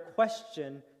their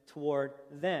question toward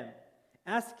them,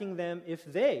 asking them if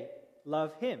they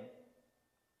love him.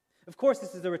 Of course,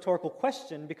 this is a rhetorical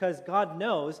question because God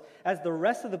knows, as the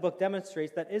rest of the book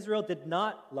demonstrates, that Israel did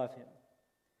not love him.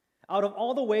 Out of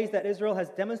all the ways that Israel has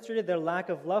demonstrated their lack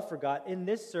of love for God, in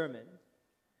this sermon,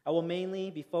 I will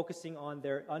mainly be focusing on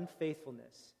their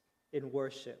unfaithfulness in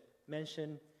worship,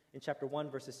 mentioned in chapter 1,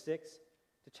 verses 6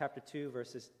 to chapter 2,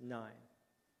 verses 9.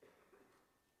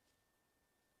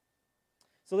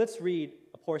 So let's read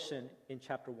a portion in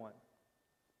chapter 1.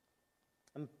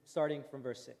 I'm starting from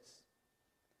verse 6.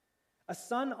 A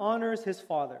son honors his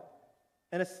father,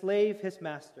 and a slave his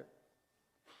master.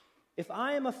 If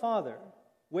I am a father,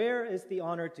 where is the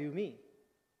honor due me?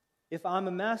 If I'm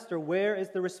a master, where is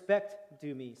the respect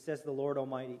due me, says the Lord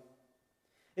Almighty.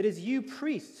 It is you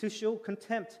priests who show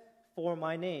contempt for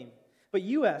my name. But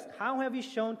you ask, how have you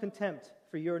shown contempt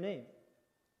for your name?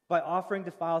 By offering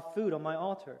defiled food on my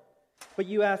altar. But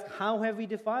you ask, how have we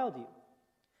defiled you?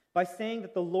 by saying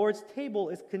that the Lord's table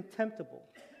is contemptible.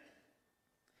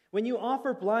 When you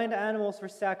offer blind animals for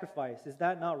sacrifice, is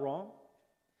that not wrong?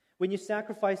 When you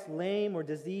sacrifice lame or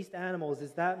diseased animals,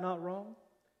 is that not wrong?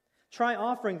 Try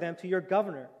offering them to your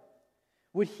governor.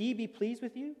 Would he be pleased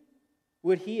with you?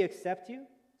 Would he accept you?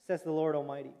 Says the Lord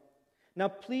Almighty. Now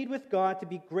plead with God to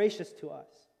be gracious to us.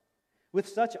 With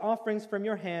such offerings from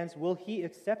your hands, will he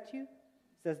accept you?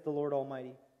 Says the Lord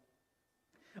Almighty.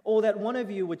 Oh, that one of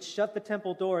you would shut the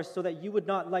temple doors so that you would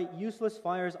not light useless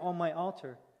fires on my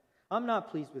altar. I'm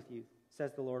not pleased with you,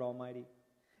 says the Lord Almighty,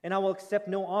 and I will accept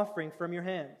no offering from your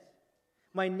hands.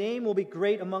 My name will be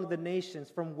great among the nations,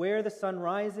 from where the sun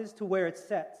rises to where it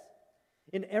sets.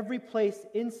 In every place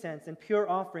incense and pure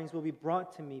offerings will be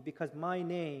brought to me, because my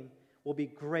name will be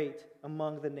great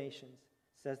among the nations,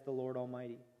 says the Lord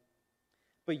Almighty.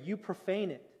 But you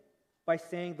profane it by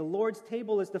saying the Lord's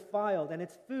table is defiled and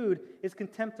its food is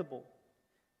contemptible.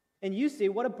 And you say,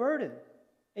 what a burden!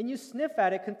 And you sniff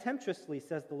at it contemptuously,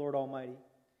 says the Lord Almighty.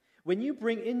 When you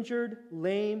bring injured,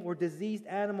 lame, or diseased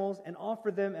animals and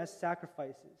offer them as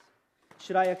sacrifices,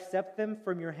 should I accept them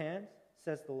from your hands,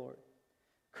 says the Lord?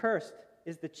 Cursed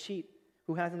is the cheat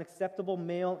who has an acceptable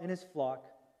male in his flock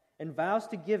and vows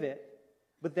to give it,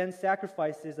 but then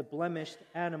sacrifices a blemished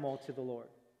animal to the Lord.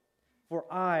 For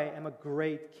I am a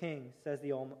great king, says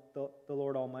the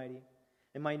Lord Almighty,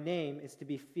 and my name is to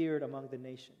be feared among the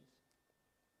nations.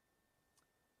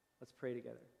 Let's pray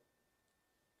together.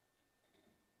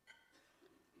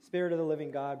 Spirit of the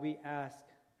living God, we ask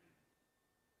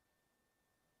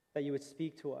that you would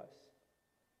speak to us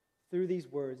through these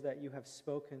words that you have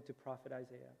spoken to prophet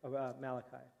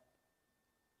Malachi.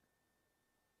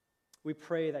 We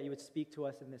pray that you would speak to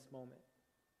us in this moment.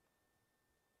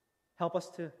 Help us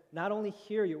to not only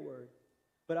hear your word,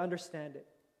 but understand it.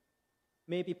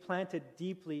 May it be planted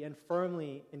deeply and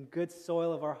firmly in good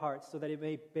soil of our hearts so that it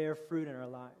may bear fruit in our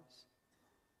lives.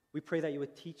 We pray that you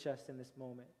would teach us in this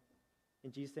moment.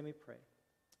 In Jesus' name we pray.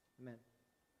 Amen.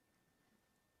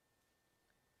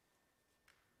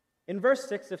 In verse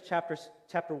 6 of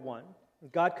chapter 1,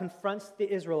 God confronts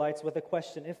the Israelites with a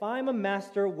question. If I am a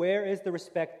master, where is the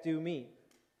respect due me?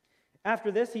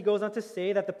 After this, he goes on to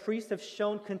say that the priests have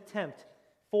shown contempt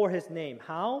for his name.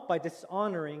 How? By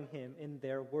dishonoring him in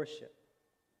their worship.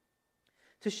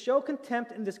 To show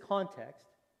contempt in this context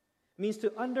means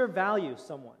to undervalue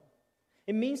someone.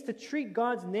 It means to treat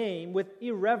God's name with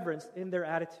irreverence in their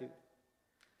attitude.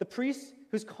 The priests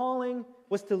whose calling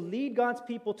was to lead God's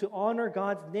people to honor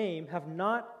God's name have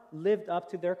not lived up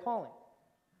to their calling.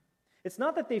 It's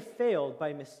not that they failed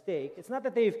by mistake. It's not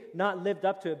that they've not lived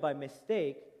up to it by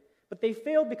mistake, but they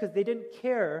failed because they didn't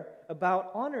care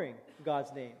about honoring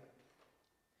God's name.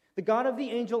 The God of the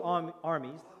angel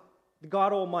armies, the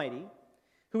God Almighty,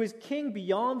 who is king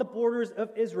beyond the borders of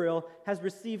Israel, has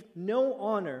received no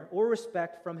honor or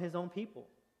respect from his own people.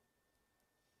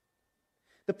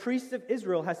 The priests of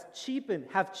Israel have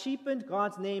cheapened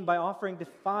God's name by offering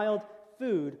defiled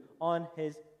food on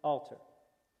his altar.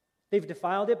 They've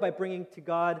defiled it by bringing to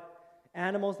God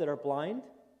animals that are blind,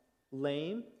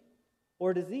 lame,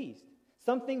 or diseased,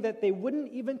 something that they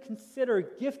wouldn't even consider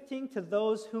gifting to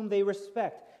those whom they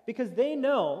respect, because they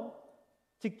know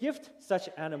to gift such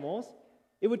animals,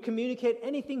 it would communicate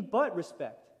anything but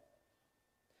respect.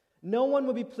 No one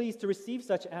would be pleased to receive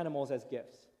such animals as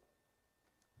gifts.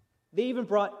 They even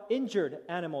brought injured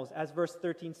animals, as verse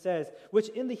 13 says, which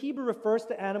in the Hebrew refers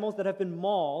to animals that have been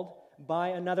mauled by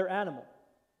another animal.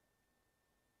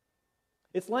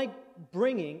 It's like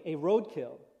bringing a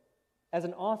roadkill as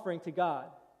an offering to God.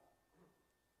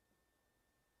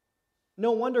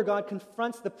 No wonder God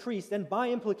confronts the priests and by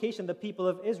implication the people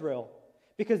of Israel,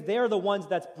 because they're the ones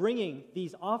that's bringing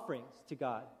these offerings to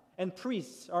God, and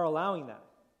priests are allowing that.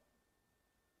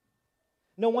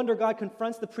 No wonder God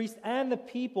confronts the priests and the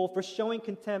people for showing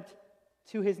contempt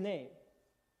to his name.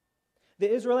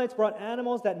 The Israelites brought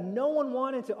animals that no one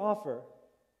wanted to offer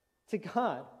to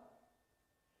God,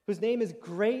 whose name is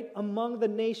great among the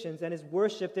nations and is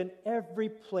worshipped in every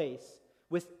place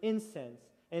with incense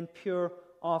and pure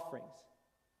offerings.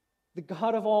 The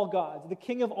God of all gods, the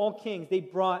King of all kings, they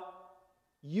brought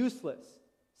useless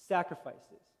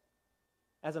sacrifices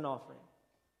as an offering.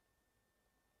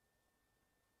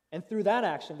 And through that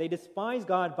action, they despise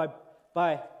God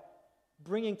by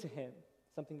bringing to him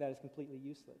something that is completely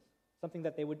useless, something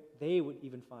that they would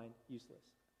even find useless.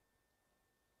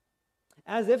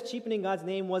 As if cheapening God's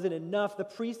name wasn't enough, the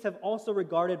priests have also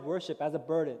regarded worship as a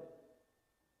burden.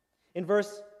 In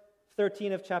verse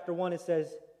 13 of chapter 1, it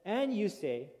says, "And you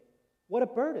say, 'What a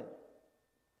burden!'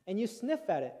 And you sniff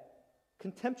at it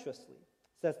contemptuously,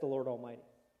 says the Lord Almighty."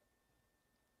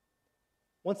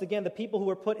 Once again, the people who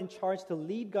were put in charge to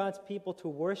lead God's people to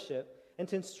worship and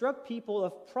to instruct people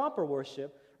of proper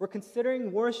worship were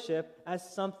considering worship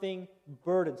as something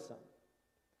burdensome.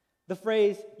 The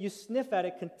phrase, "you sniff at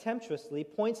it contemptuously,"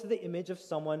 points to the image of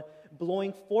someone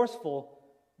blowing forceful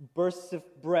bursts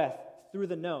of breath through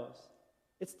the nose.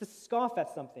 It's to scoff at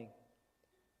something.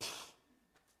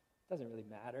 Doesn't really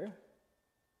matter.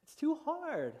 It's too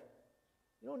hard.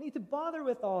 You don't need to bother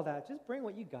with all that. Just bring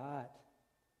what you got.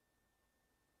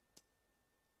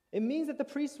 It means that the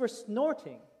priests were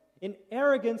snorting in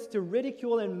arrogance to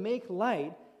ridicule and make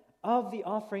light of the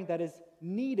offering that is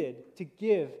needed to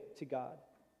give to God.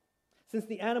 Since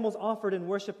the animals offered in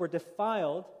worship were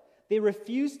defiled, they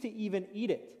refused to even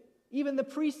eat it. Even the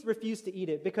priests refused to eat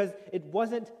it because it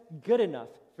wasn't good enough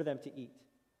for them to eat.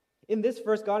 In this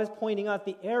verse, God is pointing out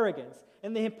the arrogance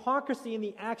and the hypocrisy in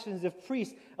the actions of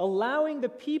priests, allowing the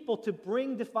people to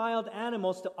bring defiled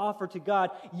animals to offer to God,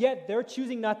 yet they're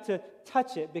choosing not to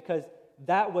touch it because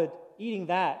eating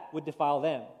that would defile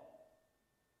them.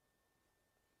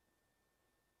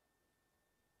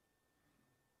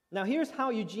 Now, here's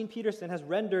how Eugene Peterson has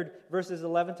rendered verses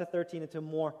 11 to 13 into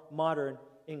more modern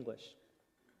English.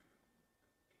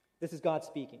 This is God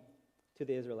speaking to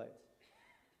the Israelites.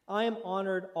 "I am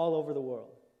honored all over the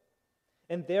world,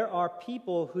 and there are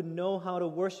people who know how to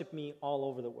worship me all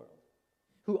over the world,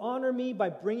 who honor me by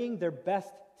bringing their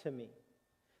best to me.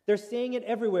 They're saying it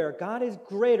everywhere. God is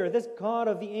greater, this God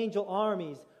of the angel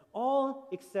armies, all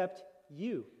except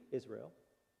you, Israel.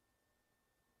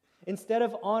 Instead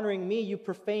of honoring me, you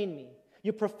profane me.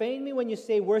 You profane me when you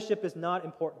say worship is not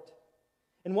important,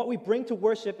 and what we bring to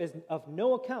worship is of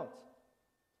no account.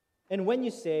 And when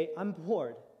you say, I'm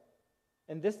bored,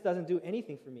 and this doesn't do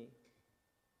anything for me.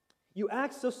 You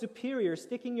act so superior,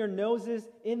 sticking your noses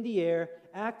in the air,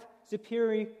 act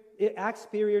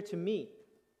superior to me,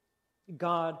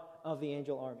 God of the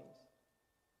angel armies.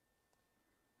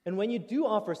 And when you do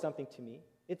offer something to me,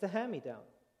 it's a hand-me-down,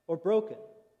 or broken,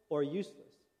 or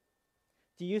useless.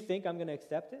 Do you think I'm going to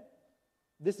accept it?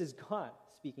 This is God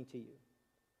speaking to you.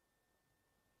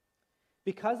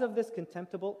 Because of this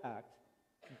contemptible act,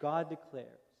 God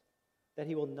declares that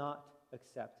he will not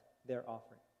accept their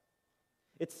offering.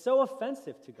 It's so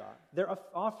offensive to God. Their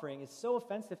offering is so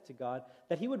offensive to God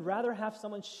that he would rather have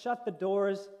someone shut the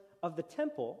doors of the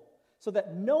temple so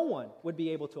that no one would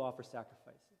be able to offer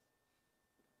sacrifices.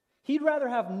 He'd rather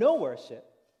have no worship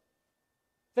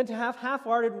than to have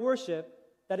half-hearted worship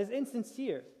that is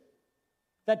insincere,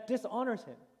 that dishonors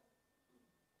him.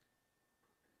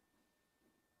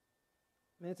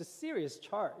 I mean, it's a serious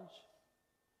charge.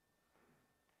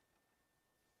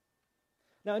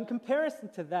 Now, in comparison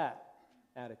to that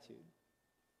attitude,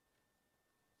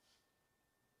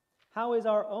 how is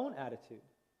our own attitude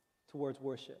towards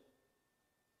worship?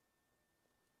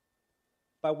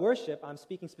 By worship, I'm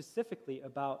speaking specifically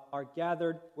about our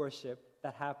gathered worship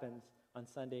that happens on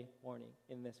Sunday morning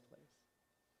in this place.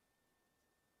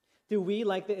 Do we,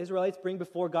 like the Israelites, bring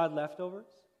before God leftovers?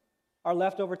 Our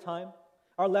leftover time?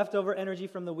 Our leftover energy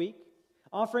from the week?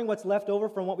 Offering what's left over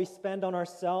from what we spend on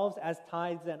ourselves as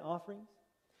tithes and offerings?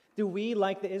 Do we,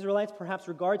 like the Israelites, perhaps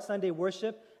regard Sunday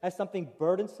worship as something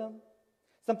burdensome?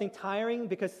 Something tiring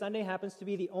because Sunday happens to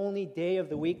be the only day of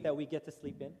the week that we get to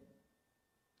sleep in?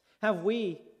 Have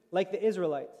we, like the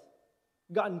Israelites,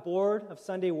 gotten bored of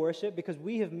Sunday worship because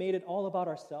we have made it all about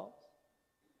ourselves?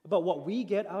 About what we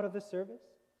get out of the service?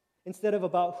 Instead of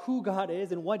about who God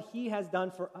is and what he has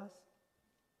done for us?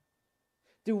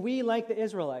 Do we, like the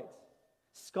Israelites,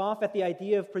 scoff at the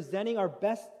idea of presenting our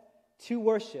best to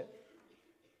worship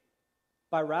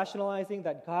by rationalizing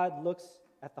that God looks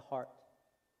at the heart?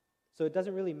 So it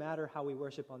doesn't really matter how we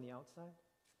worship on the outside?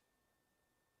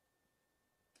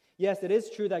 Yes, it is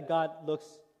true that God looks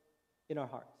in our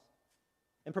hearts.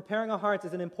 And preparing our hearts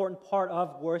is an important part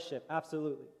of worship,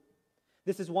 absolutely.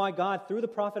 This is why God, through the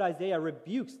prophet Isaiah,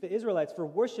 rebukes the Israelites for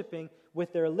worshiping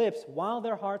with their lips while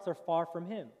their hearts are far from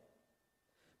him.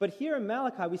 But here in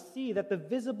Malachi, we see that the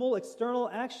visible external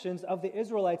actions of the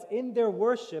Israelites in their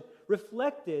worship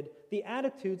reflected the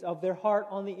attitudes of their heart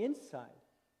on the inside.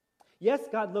 Yes,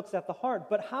 God looks at the heart,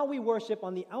 but how we worship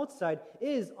on the outside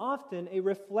is often a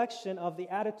reflection of the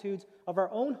attitudes of our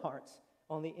own hearts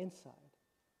on the inside.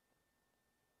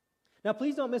 Now,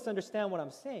 please don't misunderstand what I'm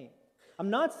saying. I'm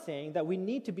not saying that we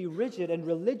need to be rigid and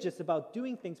religious about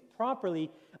doing things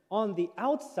properly on the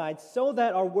outside so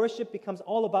that our worship becomes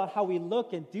all about how we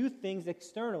look and do things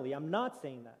externally. I'm not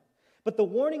saying that. But the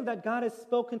warning that God has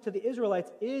spoken to the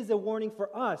Israelites is a warning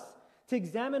for us to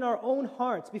examine our own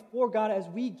hearts before God as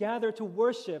we gather to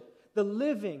worship the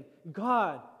living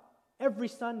God every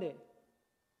Sunday.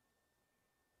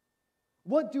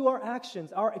 What do our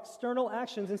actions, our external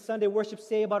actions in Sunday worship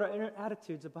say about our inner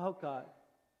attitudes about God?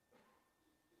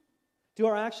 Do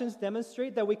our actions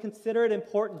demonstrate that we consider it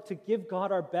important to give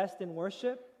God our best in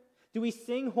worship? Do we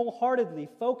sing wholeheartedly,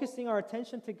 focusing our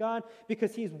attention to God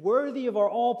because He's worthy of our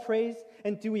all praise?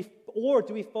 And do we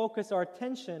focus our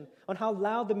attention on how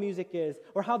loud the music is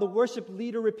or how the worship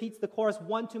leader repeats the chorus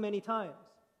one too many times?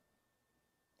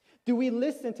 Do we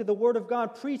listen to the Word of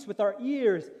God preached with our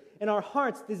ears and our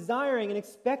hearts, desiring and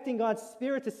expecting God's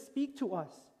Spirit to speak to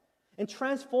us and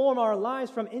transform our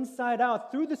lives from inside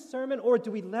out through the sermon? Or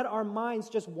do we let our minds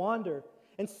just wander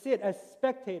and sit as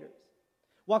spectators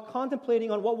while contemplating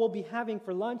on what we'll be having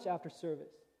for lunch after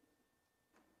service?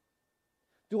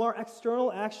 Do our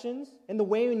external actions and the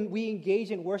way we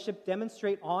engage in worship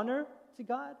demonstrate honor to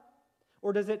God?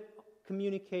 Or does it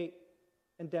communicate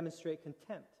and demonstrate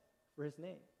contempt for His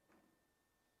name?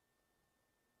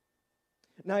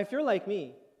 Now, if you're like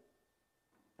me,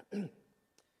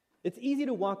 it's easy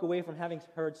to walk away from having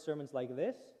heard sermons like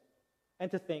this and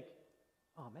to think,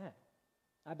 oh man,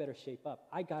 I better shape up.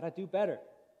 I gotta do better.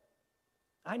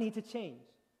 I need to change.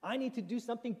 I need to do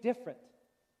something different.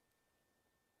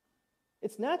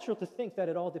 It's natural to think that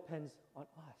it all depends on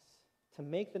us to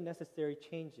make the necessary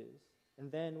changes,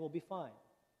 and then we'll be fine.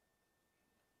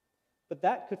 But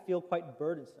that could feel quite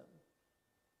burdensome,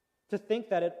 to think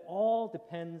that it all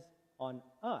depends on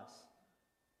us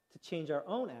to change our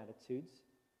own attitudes,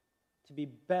 to be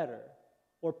better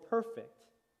or perfect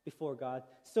before God,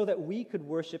 so that we could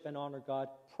worship and honor God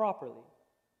properly.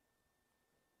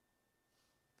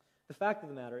 The fact of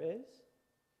the matter is,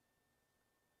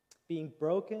 being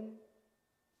broken,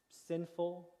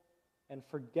 sinful, and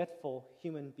forgetful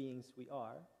human beings we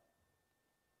are,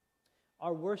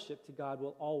 our worship to God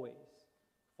will always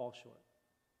fall short.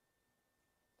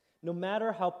 No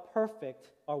matter how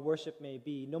perfect our worship may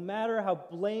be, no matter how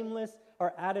blameless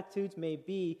our attitudes may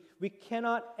be, we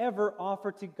cannot ever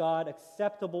offer to God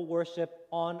acceptable worship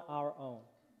on our own.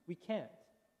 We can't.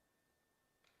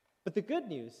 But the good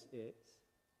news is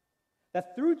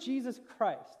that through Jesus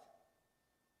Christ,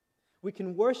 we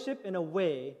can worship in a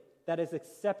way that is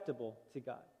acceptable to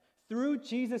God. Through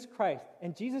Jesus Christ,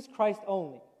 and Jesus Christ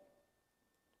only,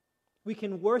 we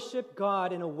can worship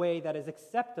God in a way that is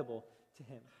acceptable to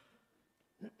Him.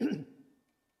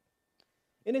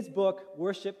 In his book,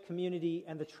 Worship, Community,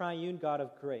 and the Triune God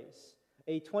of Grace,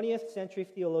 a 20th century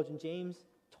theologian, James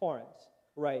Torrance,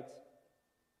 writes,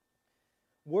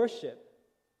 "Worship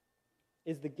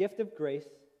is the gift of grace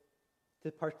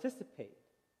to participate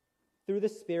through the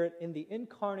Spirit in the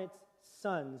incarnate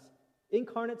Son's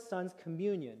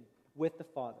communion with the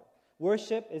Father.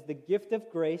 Worship is the gift of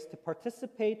grace to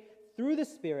participate through the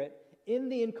Spirit in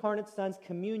the incarnate Son's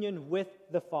communion with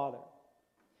the Father."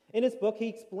 In his book, he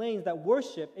explains that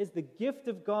worship is the gift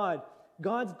of God,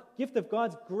 God's gift of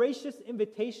God's gracious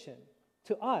invitation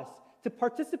to us to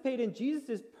participate in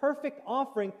Jesus' perfect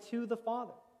offering to the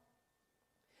Father.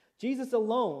 Jesus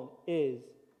alone is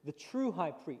the true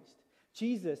high priest.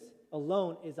 Jesus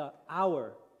alone is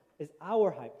our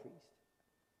high priest.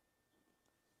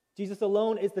 Jesus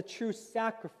alone is the true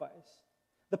sacrifice,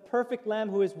 the perfect Lamb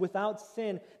who is without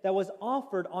sin, that was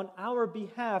offered on our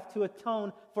behalf to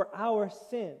atone for our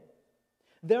sin.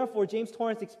 Therefore, James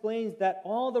Torrance explains that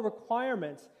all the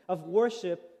requirements of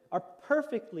worship are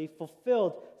perfectly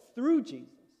fulfilled through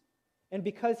Jesus. And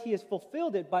because He has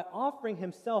fulfilled it by offering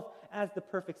Himself as the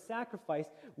perfect sacrifice,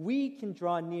 we can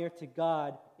draw near to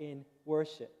God in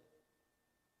worship.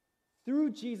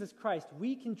 Through Jesus Christ,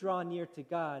 we can draw near to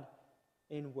God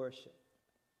in worship.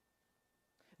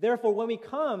 Therefore, when we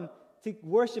come to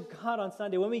worship God on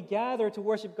Sunday, when we gather to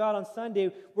worship God on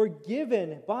Sunday, we're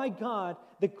given by God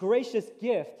the gracious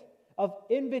gift of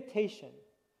invitation.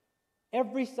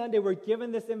 Every Sunday, we're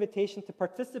given this invitation to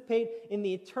participate in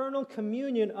the eternal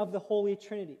communion of the Holy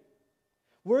Trinity.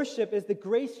 Worship is the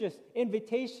gracious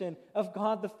invitation of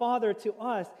God the Father to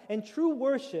us, and true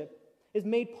worship is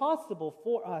made possible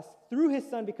for us through His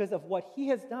Son because of what He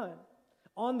has done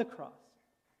on the cross,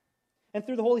 and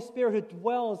through the Holy Spirit who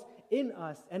dwells in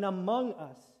us and among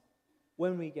us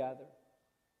when we gather.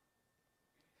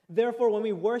 Therefore, when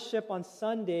we worship on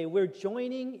Sunday, we're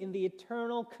joining in the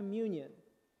eternal communion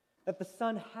that the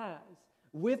Son has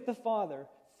with the Father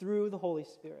through the Holy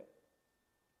Spirit.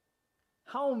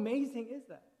 How amazing is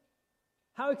that?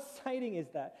 How exciting is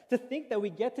that? To think that we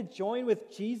get to join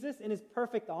with Jesus in His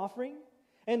perfect offering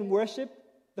and worship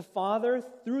the Father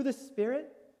through the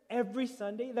Spirit every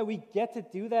Sunday, that we get to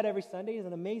do that every Sunday is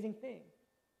an amazing thing.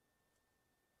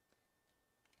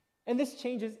 And this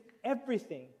changes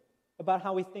everything about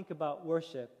how we think about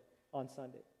worship on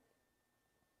Sunday.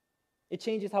 It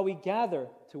changes how we gather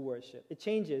to worship. It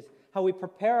changes how we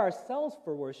prepare ourselves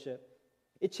for worship.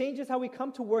 It changes how we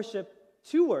come to worship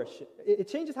to worship. It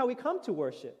changes how we come to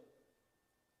worship.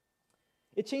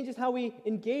 It changes how we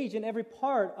engage in every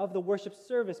part of the worship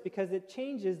service because it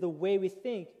changes the way we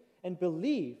think and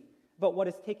believe about what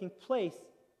is taking place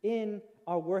in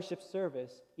our worship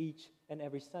service each and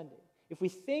every Sunday. If we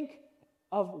think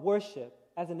of worship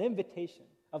as an invitation,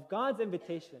 of God's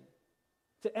invitation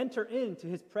to enter into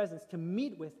His presence, to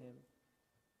meet with Him,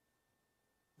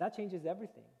 that changes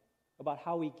everything about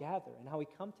how we gather and how we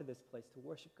come to this place to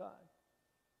worship God.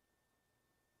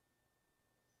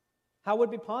 How would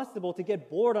it be possible to get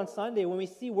bored on Sunday when we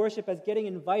see worship as getting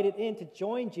invited in to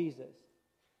join Jesus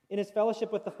in His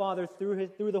fellowship with the Father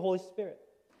through the Holy Spirit?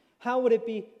 How would it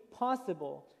be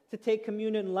possible to take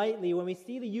communion lightly when we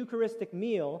see the Eucharistic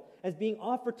meal as being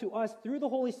offered to us through the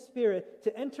Holy Spirit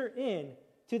to enter in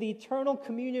to the eternal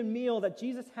communion meal that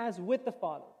Jesus has with the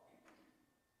Father?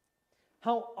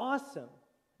 How awesome,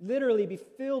 literally be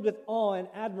filled with awe and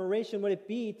admiration would it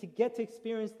be to get to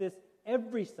experience this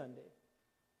every Sunday?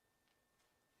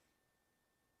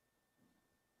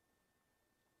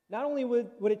 Not only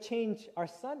would it change our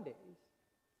Sundays,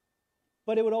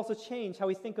 but it would also change how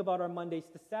we think about our Mondays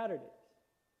to Saturdays.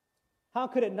 How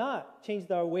could it not change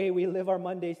the way we live our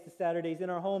Mondays to Saturdays in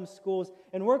our homes, schools,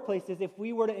 and workplaces if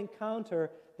we were to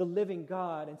encounter the living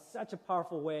God in such a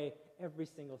powerful way every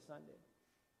single Sunday?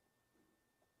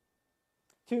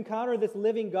 To encounter this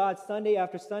living God Sunday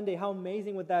after Sunday, how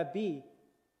amazing would that be?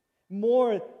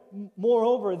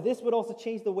 Moreover, this would also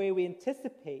change the way we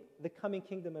anticipate the coming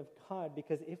kingdom of God,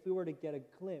 because if we were to get a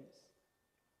glimpse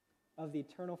of the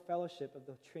eternal fellowship of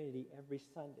the Trinity every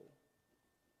Sunday,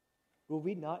 will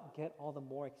we not get all the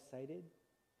more excited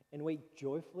and wait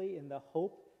joyfully in the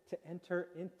hope to enter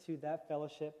into that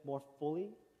fellowship more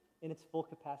fully in its full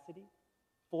capacity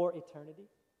for eternity?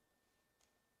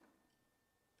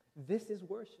 This is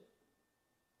worship.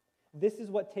 This is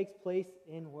what takes place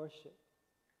in worship.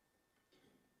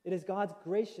 It is God's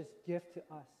gracious gift to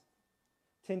us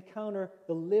to encounter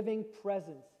the living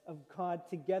presence of God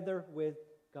together with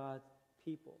God's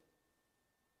people.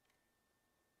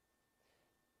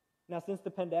 Now, since the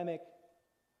pandemic,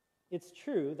 it's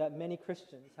true that many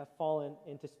Christians have fallen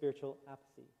into spiritual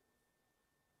apathy.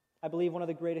 I believe one of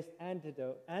the greatest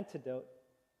antidote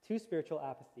to spiritual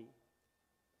apathy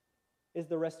is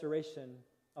the restoration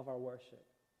of our worship.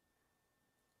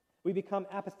 We become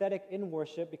apathetic in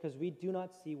worship because we do not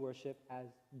see worship as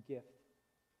gift.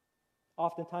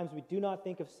 Oftentimes, we do not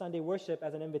think of Sunday worship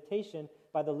as an invitation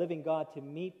by the living God to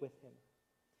meet with Him.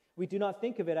 We do not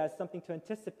think of it as something to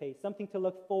anticipate, something to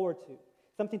look forward to,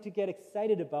 something to get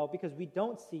excited about, because we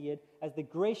don't see it as the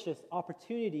gracious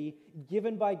opportunity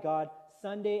given by God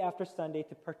Sunday after Sunday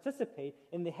to participate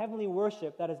in the heavenly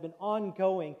worship that has been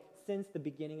ongoing since the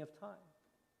beginning of time.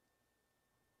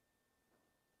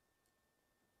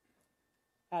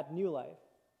 At New Life,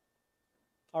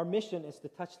 our mission is to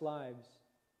touch lives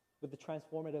with the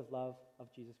transformative love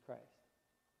of Jesus Christ.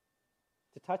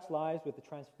 To touch lives with the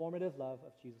transformative love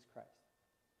of Jesus Christ.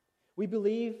 We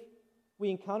believe we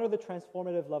encounter the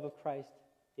transformative love of Christ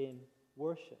in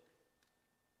worship.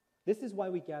 This is why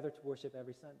we gather to worship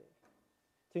every Sunday.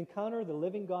 To encounter the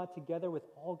living God together with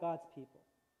all God's people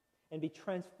and be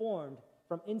transformed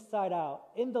from inside out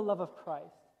in the love of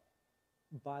Christ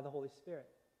by the Holy Spirit.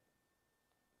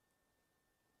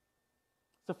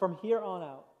 So from here on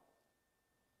out,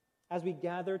 as we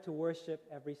gather to worship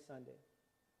every Sunday,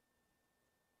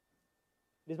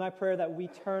 it is my prayer that we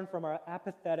turn from our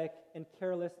apathetic and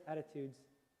careless attitudes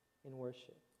in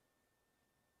worship.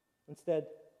 Instead,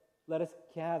 let us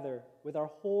gather with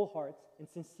our whole hearts in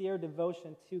sincere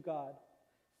devotion to God,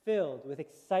 filled with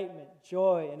excitement,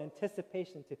 joy, and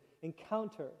anticipation to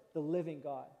encounter the living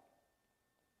God.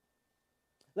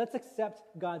 Let's accept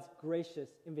God's gracious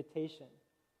invitation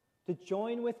to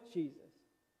join with Jesus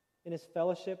in His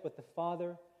fellowship with the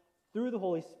Father through the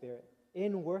Holy Spirit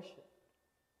in worship.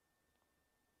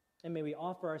 And may we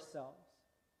offer ourselves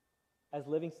as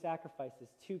living sacrifices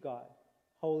to God,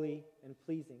 holy and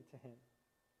pleasing to Him,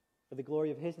 for the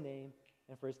glory of His name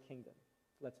and for His kingdom.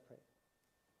 Let's pray.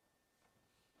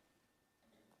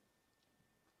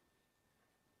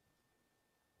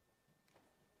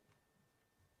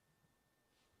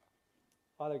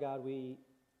 Father God, we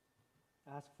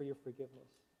ask for your forgiveness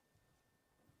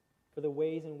for the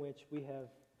ways in which we have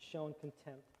shown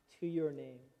contempt to your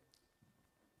name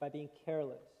by being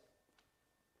careless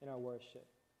in our worship,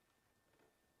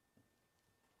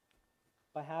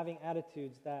 by having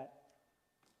attitudes that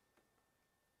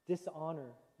dishonor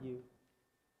you,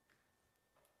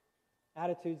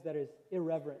 attitudes that is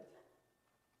irreverent,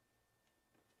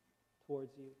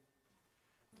 towards you.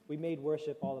 We made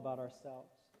worship all about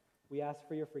ourselves. We ask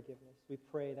for your forgiveness. We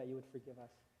pray that you would forgive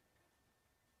us.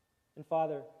 And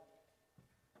Father,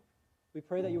 we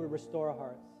pray that you would restore our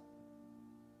hearts.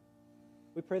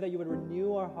 We pray that you would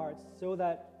renew our hearts so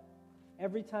that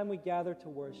every time we gather to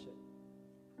worship,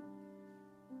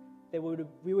 that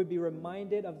we would be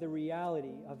reminded of the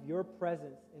reality of your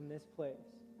presence in this place.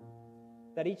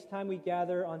 That each time we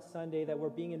gather on Sunday, that we're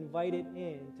being invited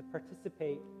in to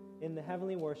participate in the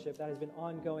heavenly worship that has been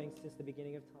ongoing since the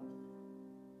beginning of time.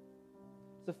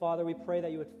 So, Father, we pray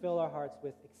that you would fill our hearts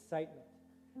with excitement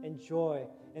and joy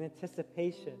and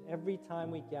anticipation every time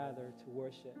we gather to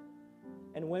worship.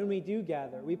 And when we do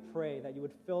gather, we pray that you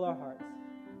would fill our hearts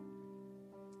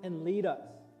and lead us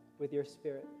with your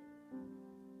Spirit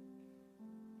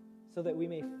so that we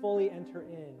may fully enter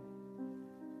in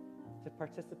to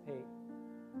participate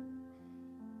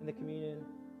in the communion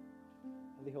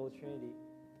of the Holy Trinity.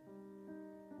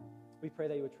 We pray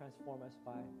that you would transform us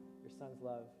by your Son's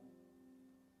love.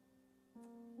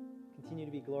 Continue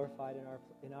to be glorified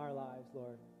in our lives,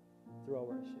 Lord, through our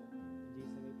worship. In Jesus'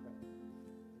 name we pray.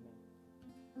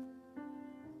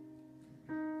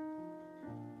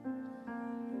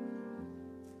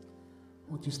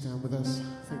 Won't you stand with us?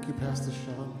 Thank you, Pastor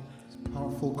Sean. It's a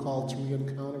powerful call to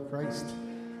re-encounter Christ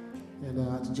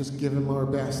and to just give him our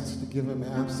best, to give him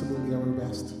absolutely our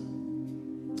best.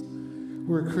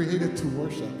 We're created to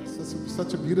worship.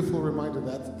 Such a beautiful reminder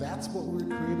that that's what we're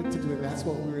created to do, and that's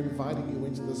what we're inviting you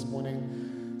into this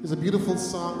morning. There's a beautiful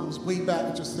song that was way back.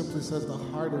 It just simply says, the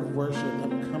heart of worship.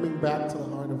 I'm coming back to the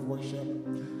heart of worship.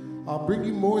 I'll bring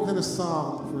you more than a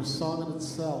song, for a song in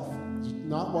itself is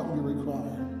not what you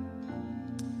require,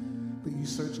 but you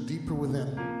search deeper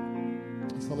within.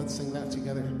 So let's sing that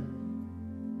together.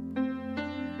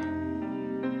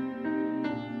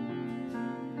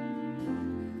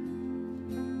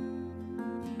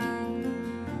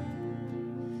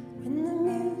 When the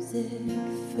music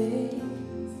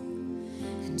fades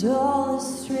and all is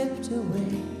stripped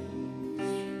away,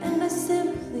 and I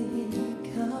simply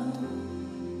come,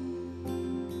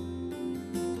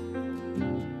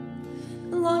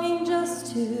 longing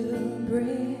just to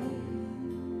bring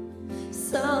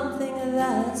something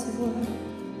that's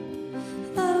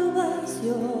worth, that'll bless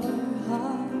your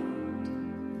heart.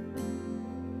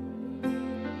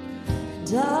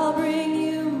 And I'll bring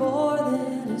you more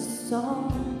than a song,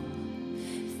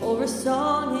 for a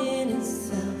song in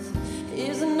itself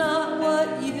is not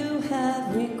what you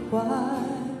have required.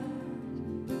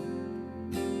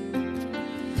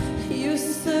 You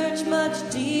search much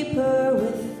deeper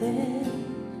within,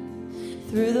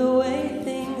 through the way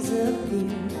things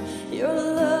appear. You're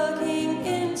looking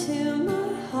into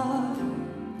my heart,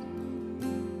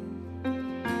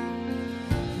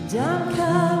 and I'm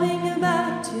coming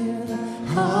back to the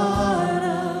heart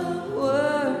of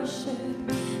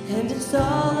worship, and it's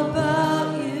all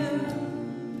about you.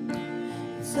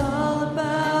 It's all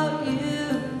about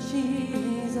you,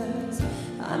 Jesus.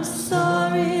 I'm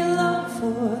sorry, Lord,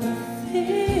 for the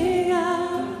thing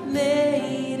I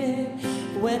made it,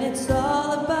 when it's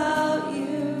all about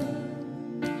you.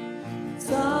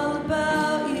 It's all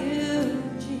about you,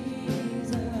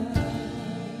 Jesus.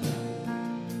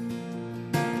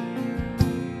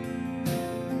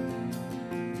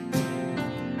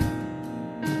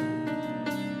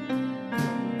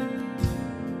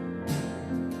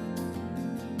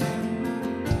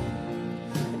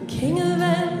 King of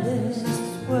endless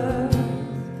worth,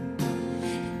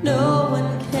 no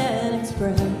one can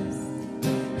express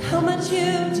how much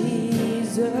you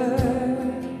deserve.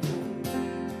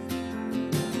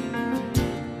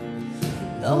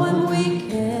 Though I'm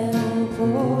weak and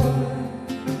poor,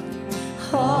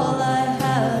 all I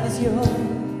have is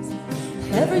yours,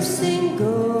 every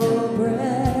single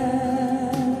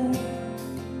breath.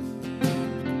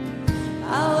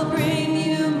 I'll bring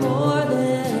you more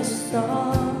than a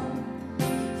song,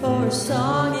 for a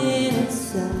song in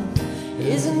itself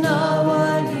is not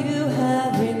what you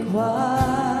have required.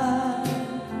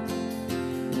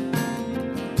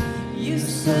 You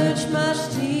search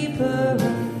much deeper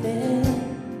within,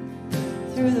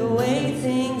 through the way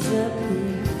things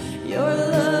appear. You're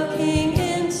looking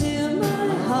into my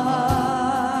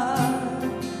heart,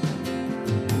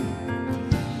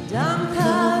 and I'm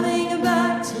coming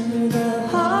back to the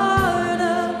heart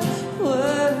of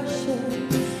worship,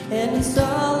 and it's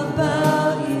all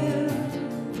about you.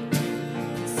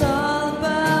 It's all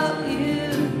about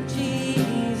you,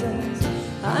 Jesus.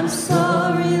 I'm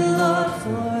sorry, Lord,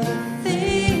 for the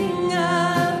thing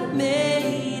I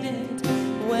made it,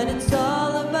 when it's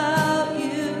all about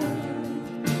you.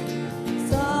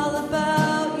 It's all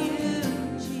about you,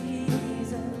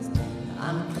 Jesus.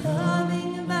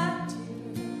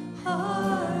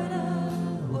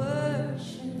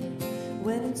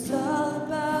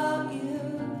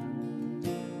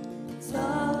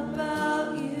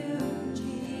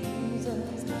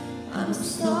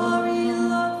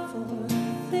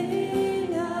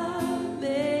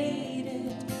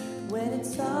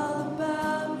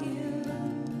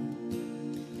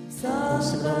 We'll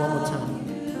sing that one more time.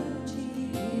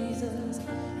 Jesus,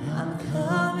 I'm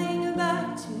coming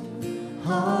back to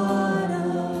heart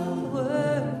of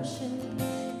worship,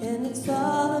 and it's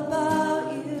all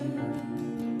about you.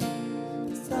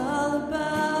 It's all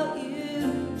about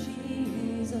you,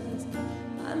 Jesus.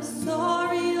 I'm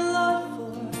sorry, Lord,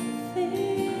 for the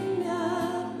thing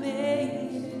I've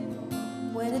made.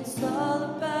 When it's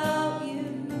all about you,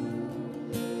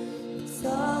 it's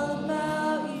all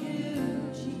about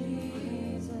you,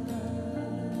 Jesus.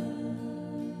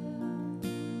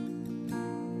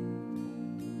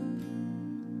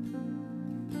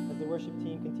 As the worship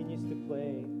team continues to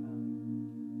play,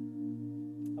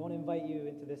 I want to invite you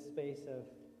into this space of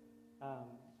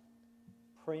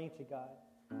praying to God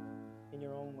in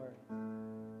your own words.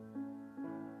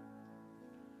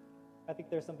 I think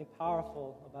there's something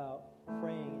powerful about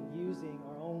praying and using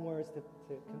our own words to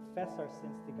confess our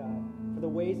sins to God for the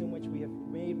ways in which we have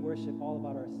made worship all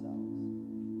about ourselves.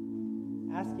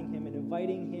 Asking Him and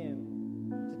inviting Him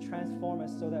to transform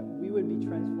us so that we would be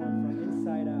transformed from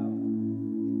inside out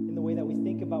in the way that we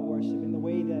think about worship, in the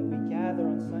way that we gather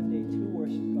on Sunday to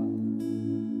worship God.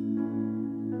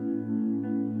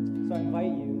 So I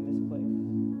invite you in this place,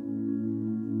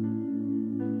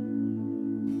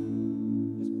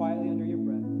 just quietly under your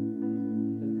breath.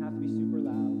 Doesn't have to be super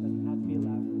loud, doesn't have to be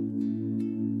elaborate.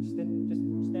 Just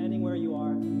standing where you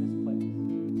are in this place.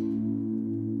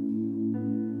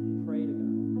 Pray to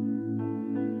God,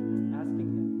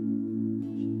 asking Him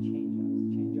to change us,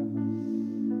 change our hearts,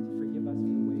 to forgive us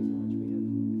for the ways in which we have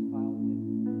defiled Him,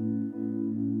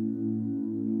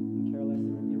 in careless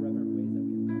and irreverent ways that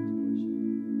we have come to worship.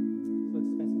 So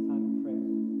let's spend some time in prayer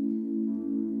as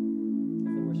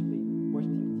the worship team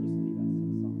continues to lead us in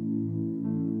song.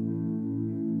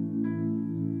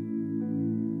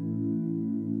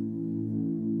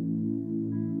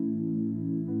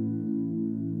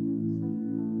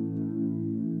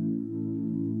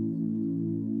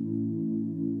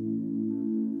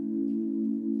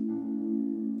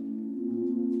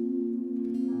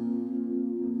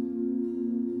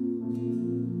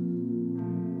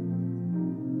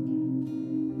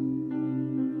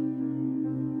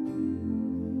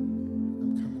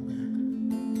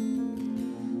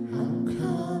 I'm coming back. I'm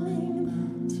coming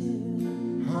back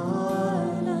to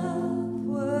heart of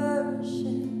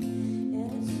worship,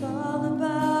 and it's all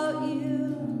about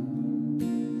you.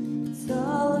 It's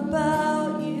all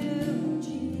about you,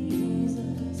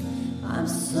 Jesus. I'm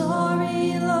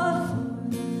sorry, Lord, for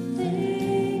the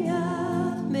thing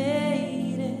I've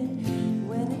made it.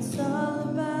 When it's all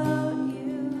about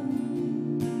you,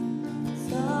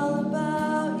 it's all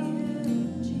about you,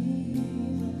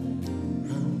 Jesus.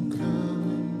 I'm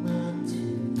coming back to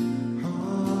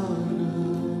heart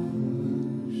of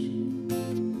worship.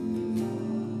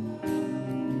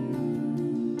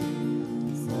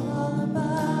 It's all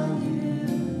about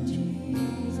you,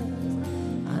 Jesus.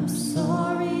 I'm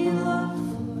sorry, Lord,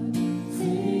 for the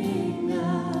thing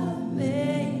I've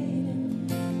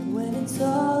made. When it's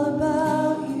all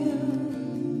about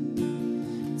you,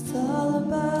 it's all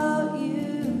about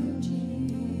you,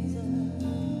 Jesus.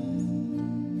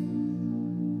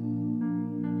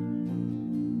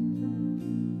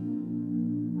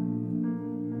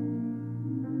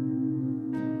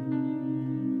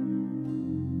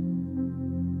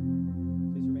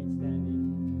 Please remain standing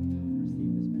and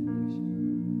receive this benediction.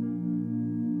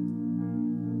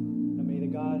 And may the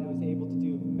God who is able to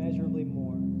do immeasurably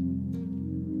more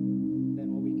than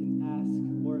what we can ask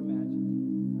or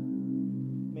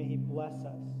imagine, may He bless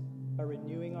us by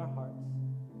renewing our hearts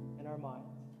and our minds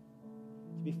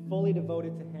to be fully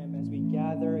devoted to Him as we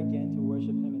gather again to worship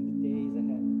Him in the days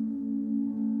ahead.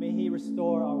 May He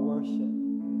restore our worship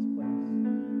in this place.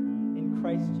 In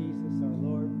Christ Jesus our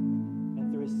Lord,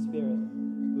 and through His Spirit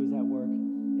who is at work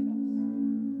in us.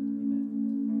 Amen.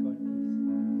 Go in peace.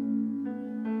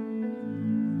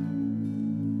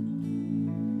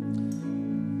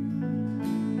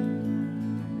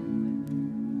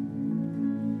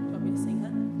 Do you want me to sing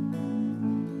that?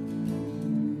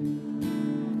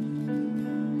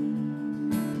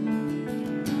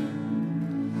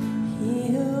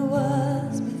 He who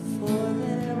was before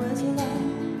there was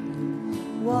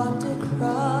light walked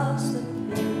across the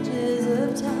pages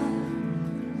of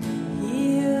time.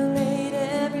 He who made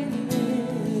every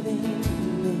living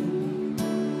thing.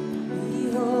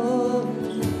 Behold,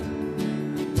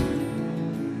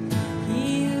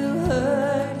 He who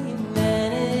heard